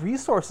all these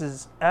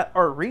resources at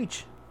our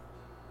reach.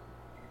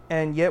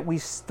 And yet we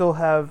still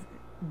have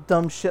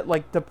dumb shit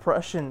like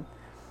depression,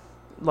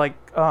 like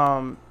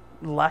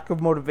lack of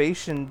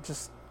motivation,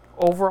 just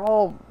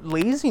overall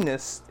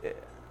laziness.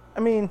 I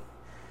mean,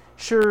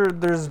 sure,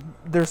 there's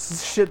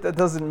shit that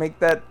doesn't make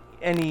that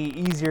any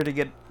easier to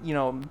get,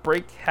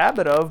 break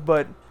habit of,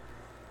 but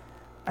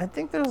I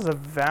think there's a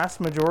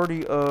vast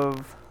majority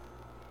of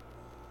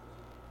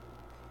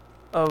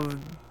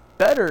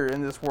better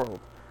in this world.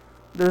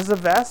 There's a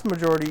vast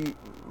majority,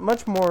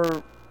 much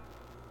more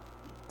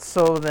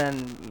so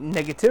than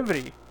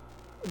negativity,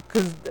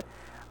 because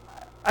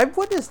I've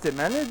witnessed it,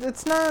 man.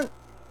 It's not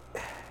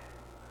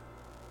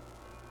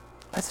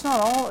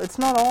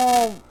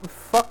all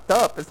fucked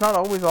up. It's not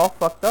always all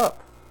fucked up.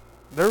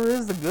 There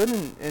is the good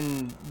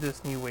in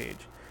this new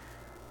age,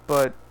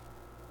 but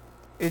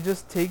it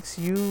just takes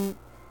you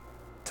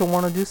to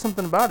want to do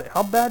something about it.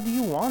 How bad do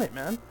you want it,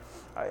 man?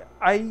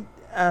 I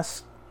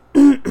ask,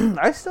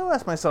 I still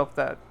ask myself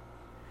that,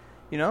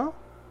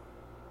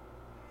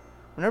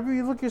 whenever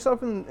you look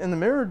yourself in the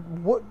mirror,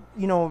 what,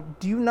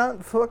 do you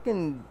not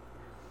fucking,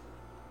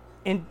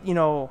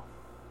 yell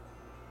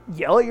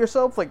at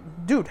yourself?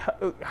 Like, dude,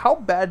 how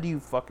bad do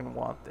you fucking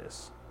want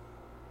this?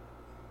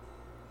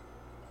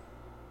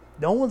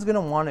 No one's gonna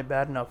want it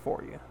bad enough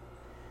for you.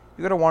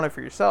 You gotta want it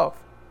for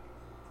yourself.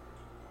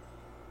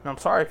 And I'm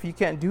sorry, if you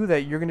can't do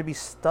that, you're gonna be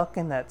stuck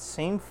in that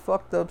same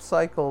fucked up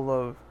cycle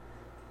of,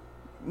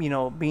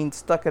 being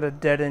stuck at a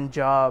dead-end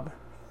job.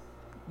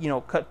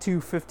 Cut to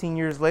 15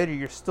 years later,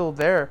 you're still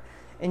there,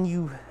 and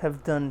you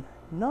have done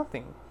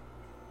nothing.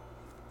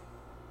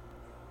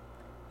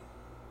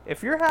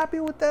 If you're happy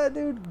with that,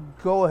 dude,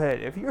 go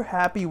ahead. If you're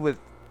happy with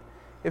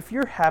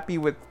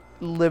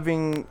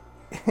living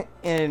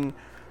in,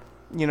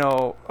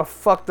 a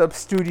fucked up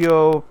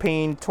studio,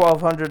 paying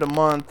 $1,200 a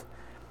month,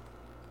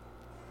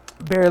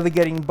 barely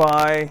getting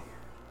by,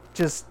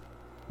 just,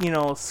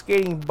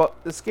 skating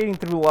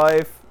through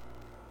life,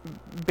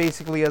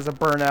 basically as a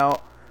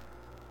burnout,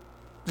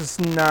 just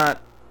not,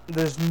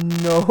 there's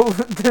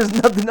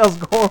nothing else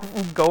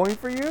going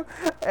for you.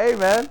 Hey,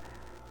 man,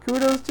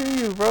 kudos to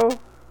you, bro.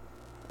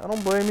 I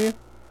don't blame you.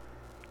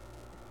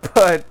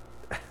 But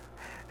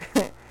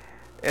it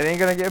ain't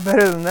gonna get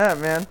better than that,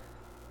 man.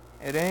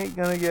 It ain't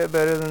gonna get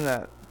better than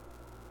that.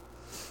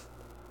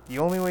 The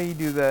only way you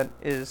do that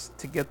is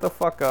to get the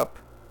fuck up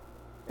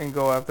and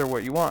go after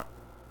what you want.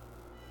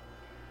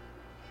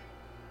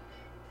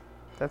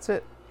 That's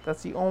it.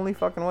 That's the only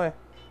fucking way.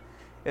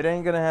 It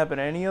ain't gonna happen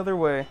any other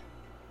way.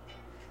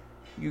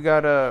 You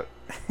gotta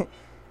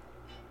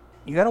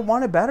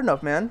want it bad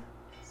enough, man.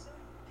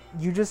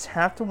 You just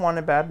have to want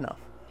it bad enough.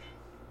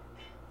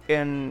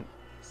 And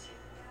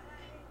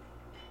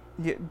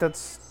Yeah,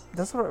 that's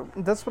what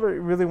I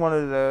really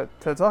wanted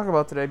to talk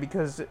about today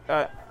because,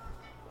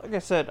 like I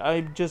said,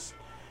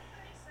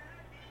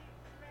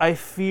 I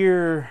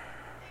fear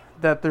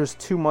that there's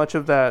too much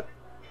of that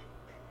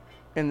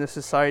in the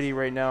society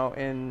right now,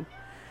 and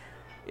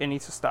it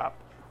needs to stop.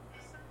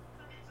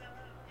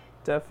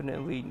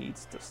 Definitely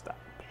needs to stop.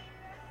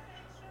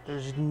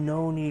 There's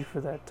no need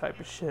for that type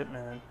of shit,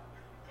 man.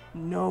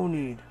 No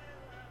need.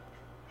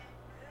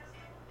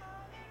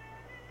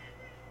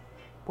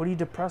 What are you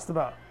depressed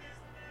about?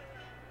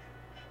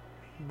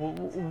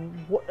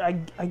 What I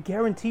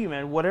guarantee you,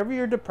 man, whatever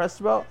you're depressed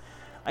about,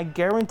 I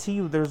guarantee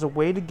you there's a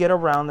way to get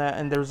around that,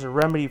 and there's a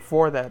remedy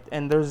for that,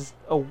 and there's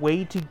a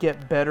way to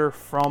get better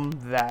from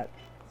that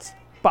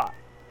spot.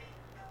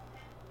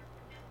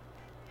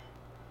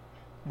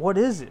 What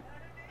is it?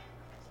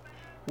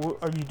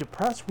 Are you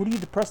depressed? What are you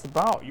depressed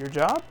about? Your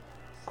job?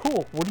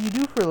 Cool. What do you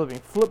do for a living?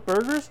 Flip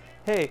burgers?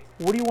 Hey,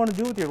 what do you want to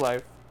do with your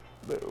life?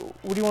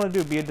 What do you want to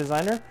do? Be a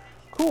designer?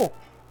 Cool.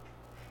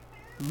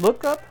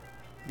 Look up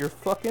your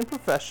fucking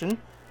profession.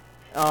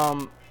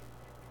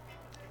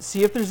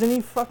 See if there's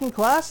any fucking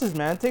classes,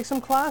 man. Take some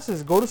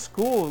classes. Go to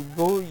school.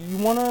 Go. You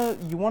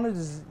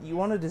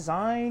wanna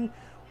design,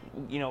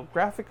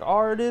 graphic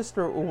artist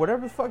or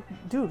whatever the fuck,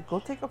 dude. Go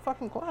take a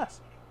fucking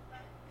class.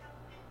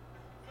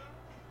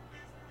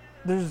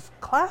 There's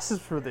classes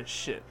for this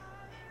shit.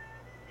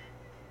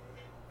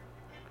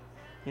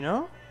 You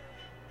know?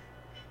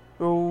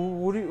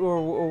 What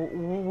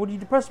are you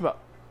depressed about?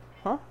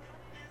 Huh?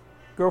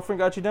 Girlfriend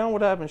got you down?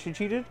 What happened? She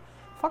cheated?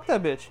 Fuck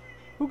that bitch.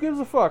 Who gives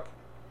a fuck?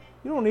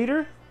 You don't need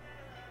her.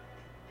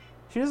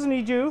 She doesn't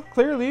need you,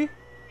 clearly.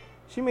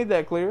 She made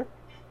that clear.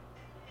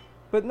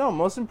 But no,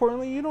 most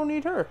importantly, you don't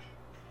need her.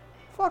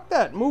 Fuck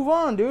that. Move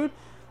on, dude.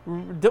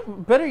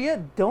 Better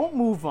yet, don't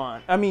move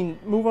on. I mean,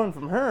 move on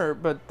from her,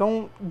 but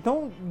don't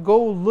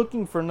go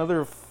looking for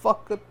another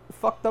fucked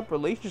up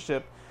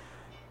relationship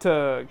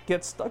to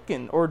get stuck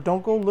in. Or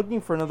don't go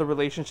looking for another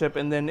relationship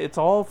and then it's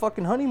all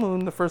fucking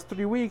honeymoon the first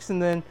 3 weeks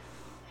and then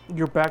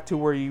you're back to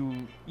where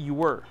you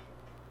were.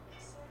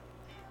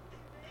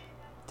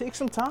 Take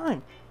some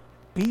time.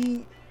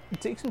 Be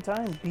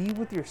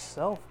with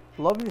yourself.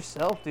 Love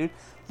yourself, dude.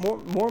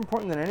 More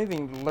important than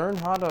anything, learn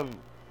how to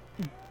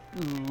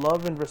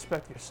love and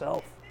respect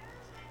yourself.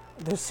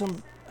 There's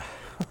some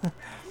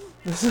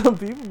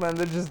people, man,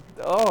 they just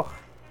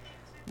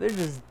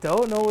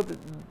don't know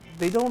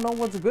they don't know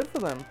what's good for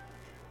them.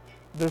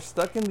 They're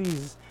stuck in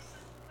these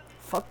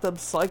fucked up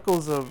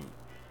cycles of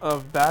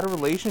bad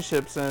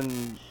relationships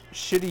and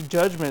shitty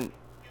judgment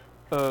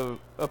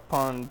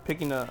upon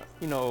picking a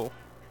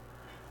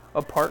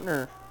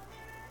partner.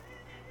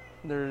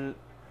 They're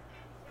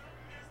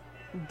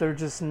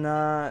just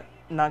not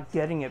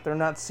getting it. They're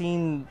not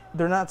seeing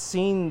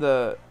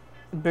the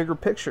bigger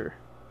picture.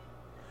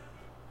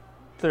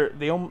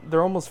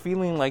 They're almost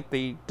feeling like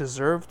they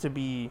deserve to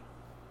be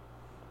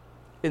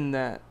in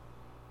that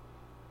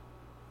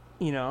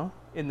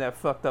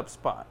fucked up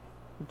spot.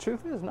 The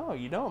truth is, no,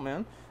 you don't,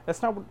 man.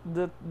 That's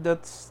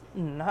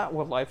not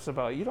what life's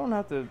about. You don't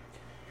have to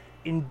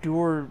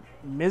endure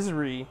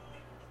misery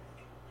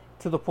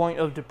to the point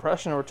of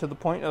depression or to the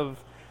point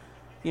of,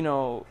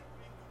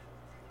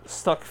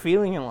 stuck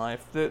feeling in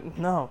life.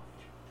 No.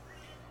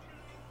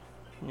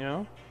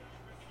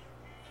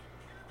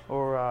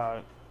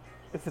 Or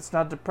if it's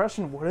not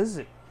depression, what is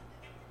it?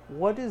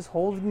 What's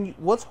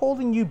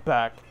holding you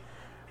back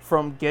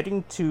from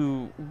getting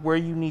to where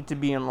you need to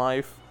be in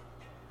life,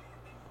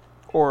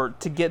 or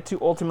to get to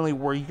ultimately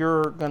where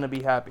you're gonna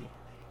be happy?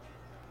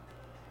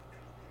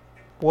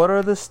 What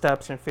are the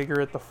steps, and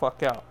figure it the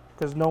fuck out,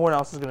 because no one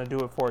else is gonna do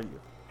it for you.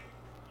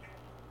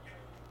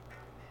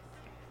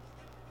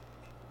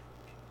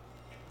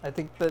 I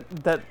think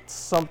that's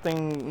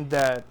something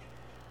that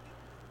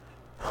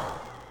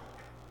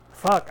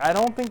fuck, I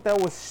don't think that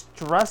was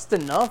stressed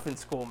enough in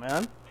school,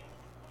 man.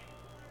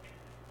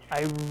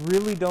 I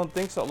really don't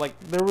think so. Like,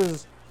 there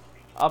was,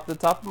 off the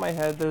top of my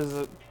head,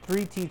 there's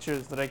 3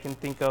 teachers that I can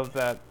think of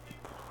that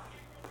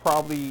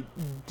probably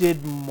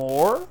did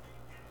more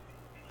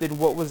than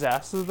what was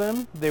asked of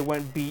them. They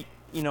went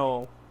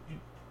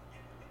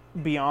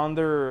beyond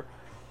their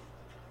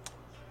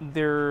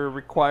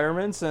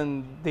requirements,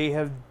 and they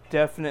have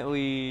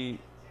definitely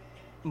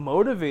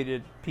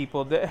motivated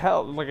people.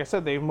 Like I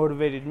said, they've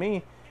motivated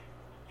me.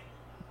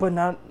 But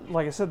not,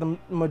 like I said, the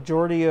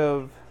majority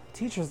of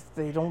teachers,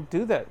 they don't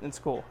do that in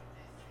school.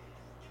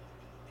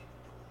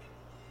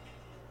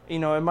 It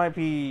might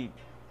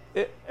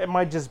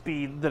just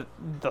be the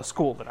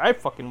school that I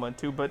fucking went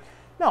to, but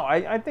no,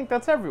 I think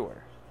that's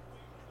everywhere.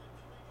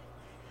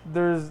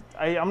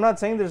 I'm not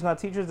saying there's not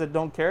teachers that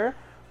don't care,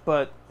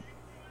 but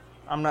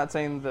I'm not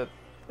saying that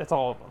it's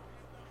all of them.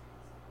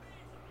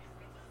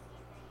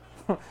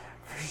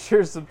 For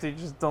sure, some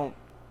teachers don't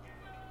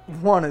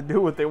want to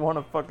do what they want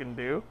to fucking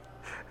do.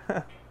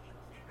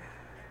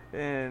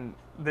 And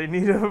they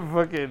need to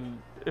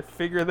fucking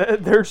figure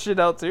their shit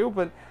out too.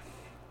 But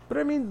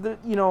I mean,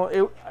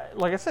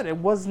 like I said, it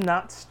was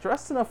not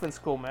stressed enough in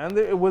school, man.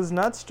 It was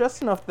not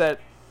stressed enough that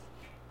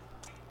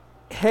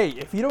hey,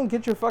 if you don't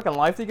get your fucking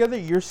life together,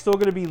 you're still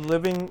gonna be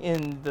living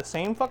in the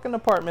same fucking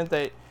apartment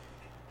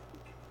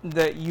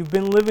that you've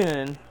been living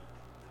in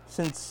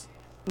since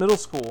middle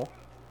school.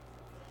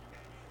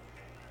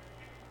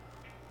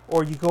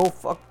 Or you go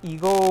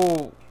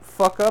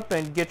fuck up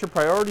and get your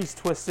priorities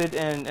twisted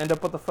and end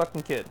up with a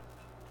fucking kid.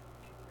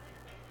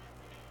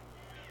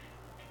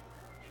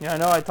 Yeah, I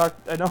know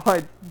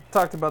I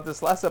talked about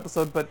this last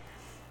episode, but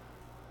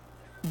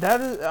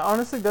that is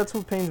honestly that's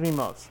what pains me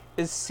most.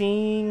 Is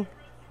seeing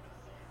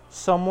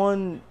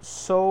someone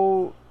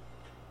so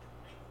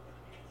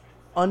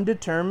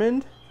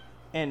undetermined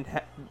and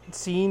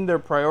seeing their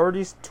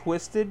priorities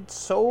twisted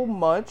so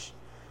much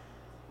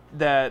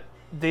that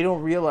they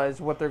don't realize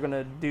what they're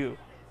gonna do.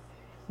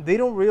 They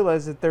don't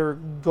realize that they're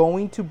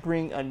going to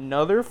bring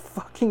another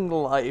fucking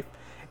life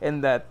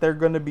and that they're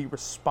gonna be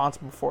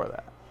responsible for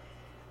that.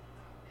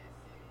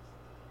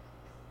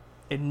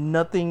 And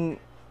nothing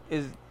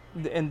is,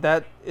 and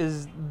that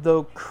is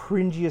the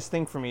cringiest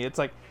thing for me. It's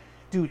like,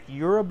 dude,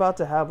 you're about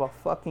to have a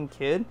fucking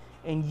kid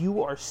and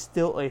you are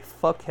still a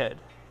fuckhead.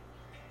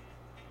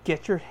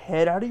 Get your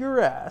head out of your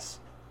ass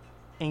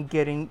and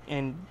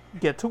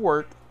get to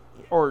work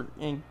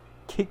and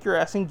kick your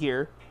ass in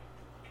gear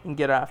and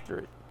get after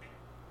it.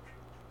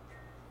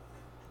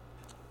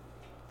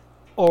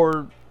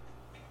 Or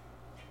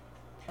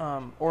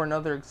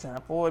another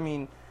example, I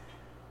mean,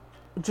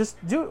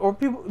 just do it. Or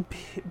people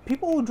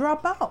who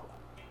drop out.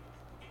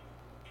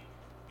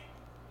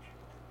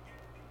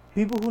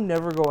 People who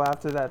never go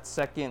after that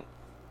second,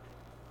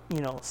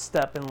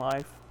 step in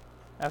life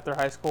after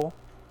high school.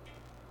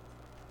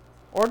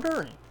 Or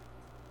during.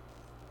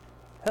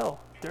 Hell,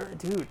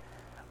 dude,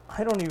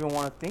 I don't even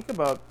want to think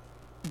about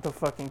the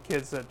fucking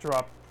kids that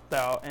dropped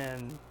out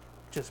and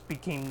just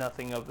became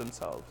nothing of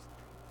themselves.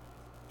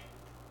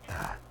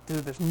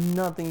 Dude, there's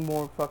nothing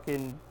more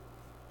fucking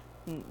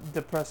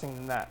depressing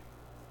than that.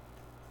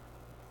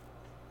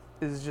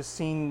 Is just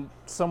seeing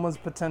someone's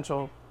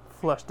potential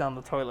flushed down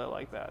the toilet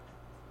like that.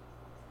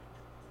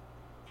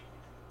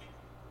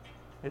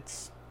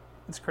 It's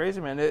crazy,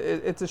 man.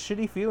 It's a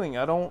shitty feeling.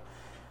 I don't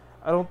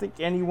think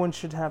anyone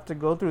should have to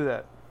go through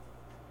that.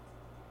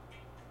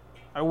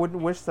 I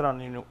wouldn't wish that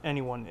on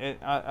anyone.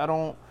 I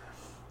don't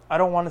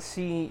want to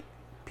see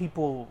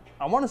people.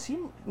 I want to see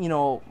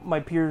my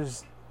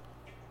peers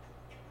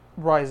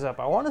rise up.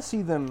 I want to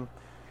see them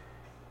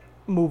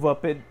move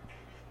up in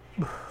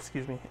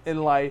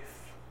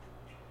life.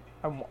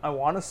 I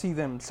want to see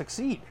them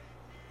succeed.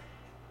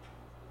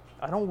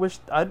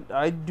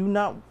 I do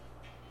not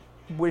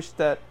wish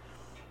that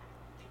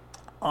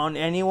on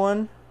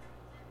anyone,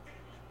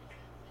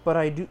 but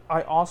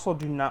I also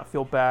do not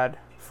feel bad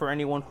for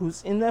anyone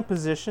who's in that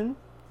position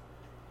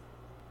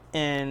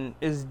and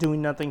is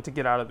doing nothing to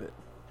get out of it.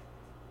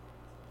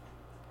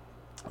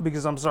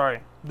 Because I'm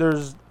sorry,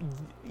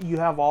 you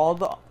have all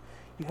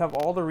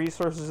the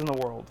resources in the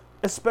world,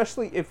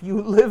 especially if you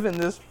live in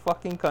this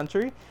fucking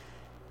country.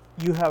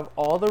 You have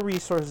all the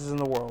resources in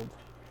the world.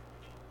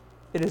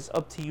 It is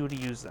up to you to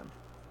use them.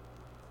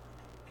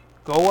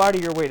 Go out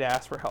of your way to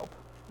ask for help.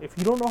 If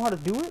you don't know how to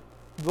do it,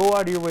 go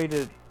out of your way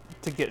to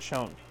get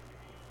shown,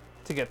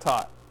 to get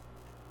taught.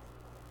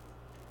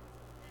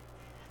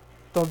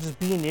 Don't just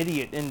be an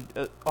idiot and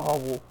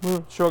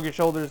shrug your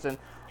shoulders and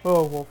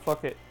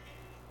fuck it,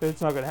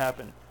 it's not gonna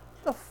happen.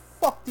 The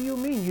fuck do you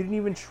mean? You didn't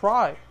even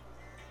try.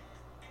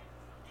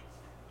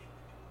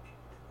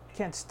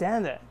 Can't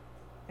stand that.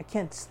 I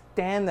can't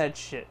stand that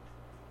shit.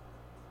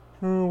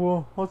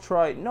 Well, I'll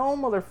try it. No,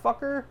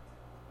 motherfucker.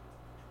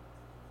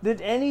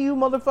 Did any of you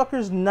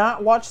motherfuckers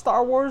not watch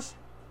Star Wars?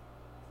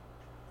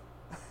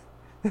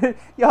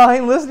 Y'all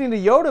ain't listening to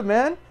Yoda,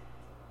 man.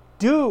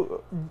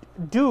 Do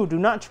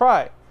not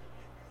try.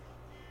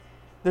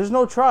 There's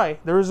no try.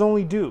 There is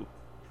only do.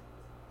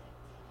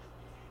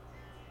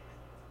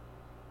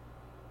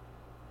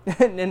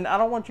 And I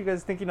don't want you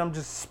guys thinking I'm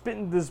just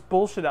spitting this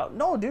bullshit out.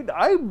 No, dude,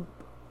 I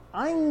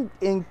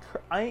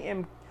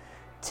am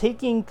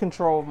taking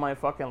control of my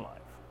fucking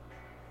life.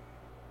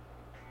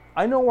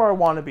 I know where I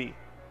want to be.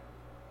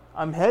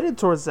 I'm headed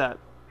towards that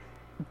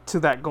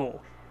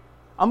goal.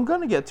 I'm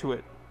gonna get to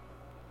it.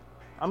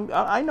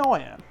 I know I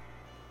am.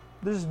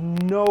 There's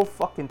no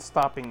fucking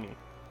stopping me.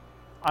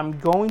 I'm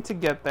going to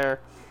get there,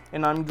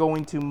 and I'm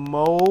going to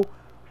mow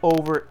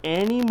over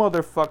any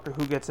motherfucker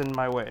who gets in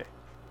my way.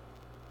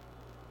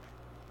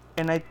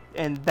 And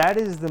that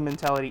is the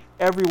mentality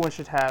everyone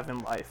should have in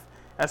life,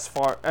 as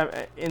far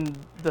in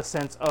the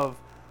sense of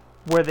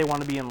where they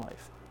want to be in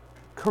life,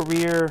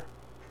 career,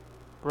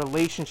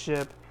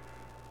 relationship,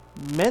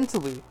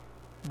 mentally,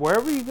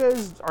 wherever you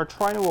guys are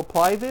trying to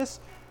apply this,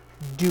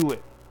 do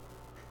it.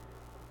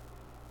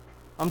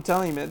 I'm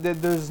telling you, man,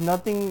 there's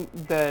nothing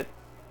that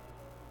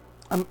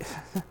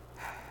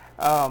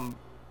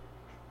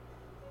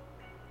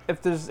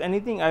if there's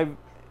anything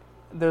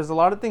there's a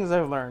lot of things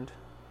I've learned,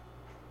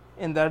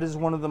 and that is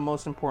one of the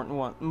most important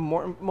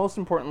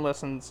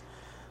lessons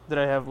that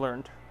I have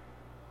learned.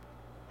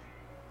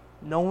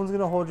 No one's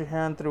gonna hold your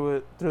hand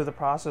through the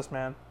process,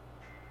 man.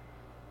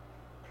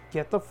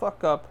 Get the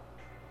fuck up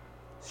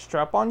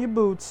strap on your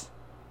boots,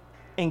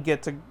 and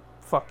get to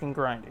fucking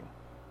grinding.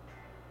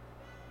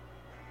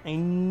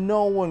 Ain't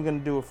no one gonna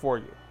do it for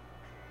you.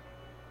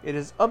 It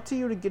is up to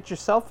you to get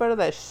yourself out of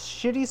that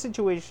shitty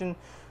situation,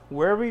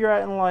 wherever you're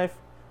at in life.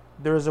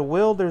 There's a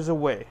will, there's a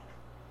way.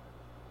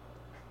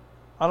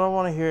 I don't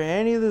want to hear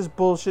any of this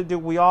bullshit,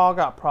 dude. We all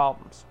got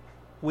problems.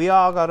 We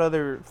all got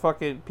other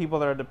fucking people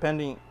that are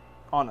depending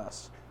on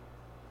us.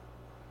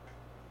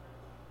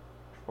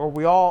 Or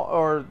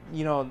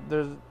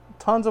there's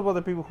tons of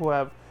other people who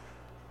have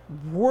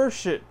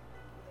worst shit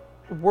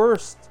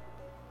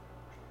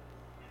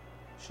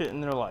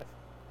in their life.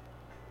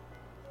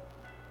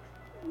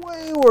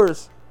 Way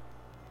worse.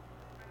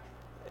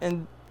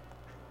 And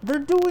they're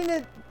doing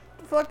it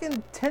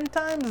fucking 10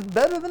 times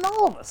better than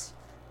all of us.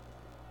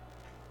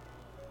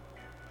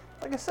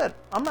 Like I said,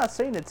 I'm not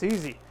saying it's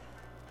easy,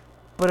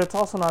 but it's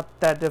also not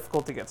that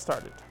difficult to get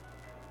started.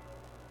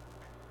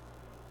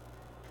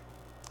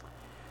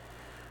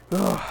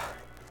 Ugh.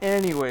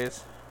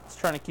 Anyways, I was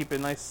trying to keep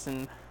it nice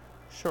and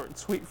short and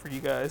sweet for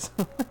you guys.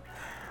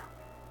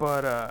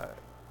 But,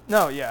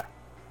 no, yeah.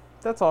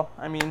 That's all.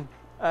 I mean,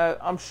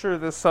 I'm sure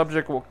this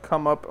subject will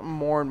come up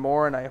more and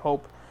more, and I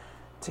hope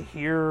to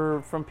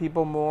hear from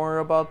people more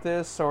about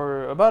this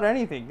or about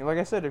anything. Like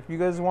I said, if you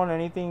guys want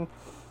anything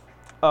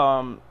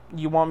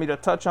you want me to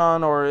touch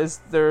on, or is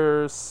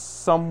there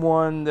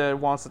someone that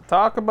wants to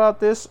talk about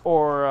this,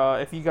 or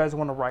if you guys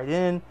want to write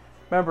in,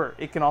 remember,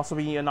 it can also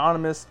be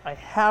anonymous. I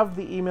have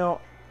the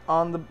email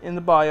in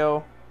the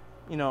bio,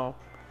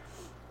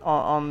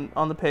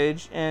 on the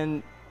page,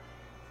 and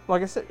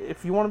like I said,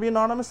 if you want to be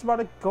anonymous about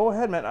it, go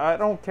ahead, man. I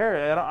don't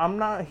care. I'm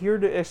not here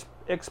to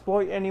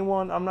exploit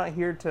anyone. I'm not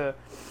here to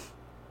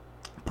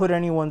put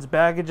anyone's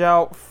baggage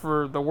out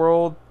for the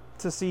world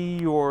to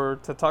see or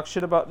to talk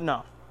shit about.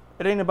 No,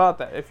 it ain't about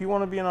that. If you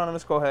want to be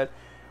anonymous, go ahead.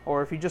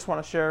 Or if you just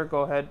want to share,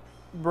 go ahead.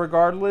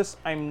 Regardless,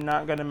 I'm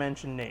not going to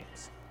mention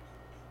names.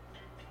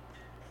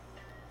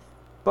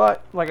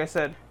 But, like I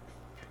said,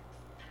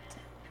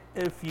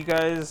 if you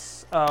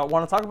guys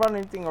want to talk about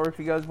anything, or if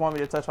you guys want me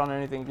to touch on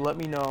anything, let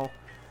me know.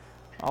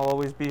 I'll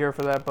always be here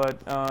for that.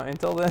 But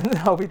until then,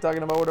 I'll be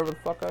talking about whatever the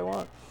fuck I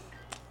want.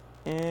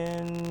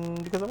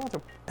 And because I want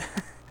to.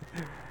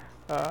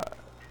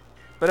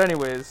 But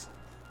anyways,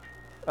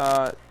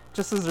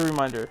 just as a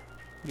reminder,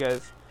 you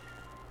guys,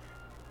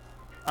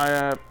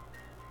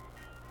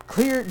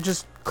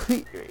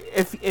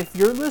 if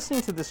you're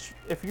listening to this,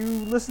 if you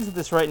listen to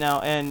this right now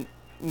and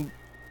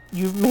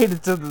you've made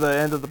it to the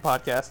end of the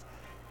podcast,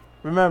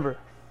 remember,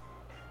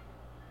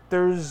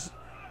 there's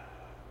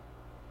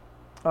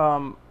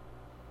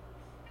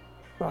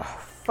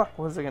fuck, what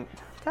was I gonna,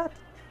 god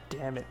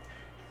damn it,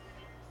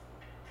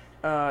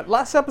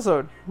 last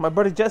episode, my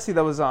buddy Jesse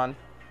that was on,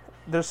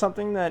 there's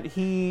something that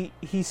he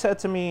said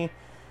to me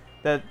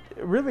that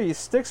really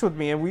sticks with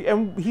me,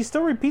 and he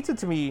still repeats it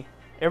to me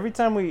every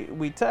time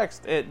we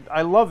text.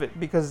 I love it,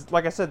 because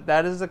like I said,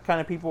 that is the kind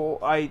of people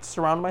I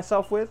surround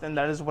myself with, and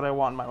that is what I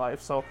want in my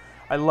life, so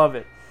I love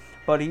it.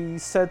 But he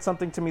said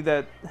something to me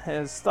that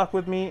has stuck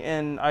with me,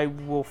 and I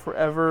will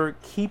forever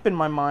keep in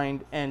my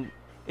mind, and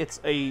it's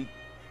a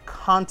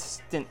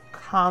constant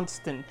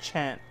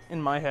chant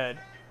in my head.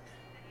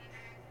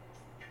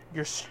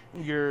 You're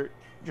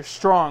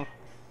strong.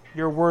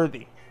 You're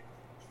worthy.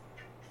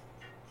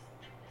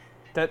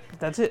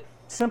 That's it.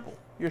 Simple.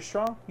 You're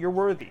strong. You're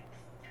worthy.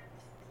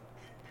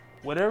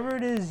 Whatever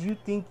it is you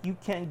think you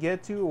can't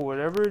get to, or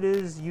whatever it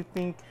is you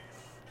think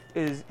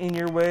is in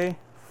your way,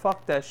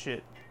 fuck that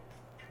shit.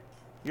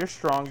 You're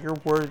strong. You're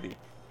worthy.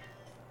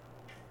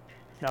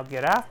 Now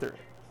get after it.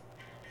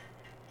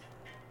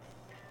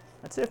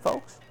 That's it,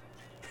 folks.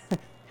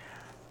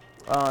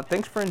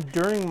 Thanks for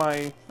enduring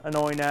my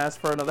annoying ass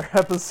for another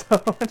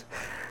episode.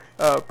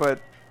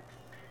 But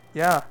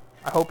yeah,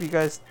 I hope you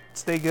guys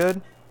stay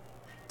good,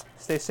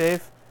 stay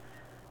safe,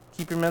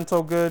 keep your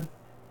mental good.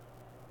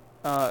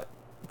 If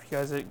you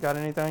guys got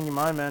anything on your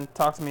mind, man,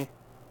 talk to me.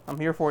 I'm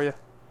here for you.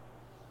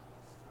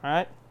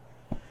 Alright?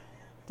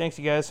 Thanks,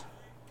 you guys.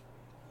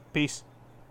 Peace.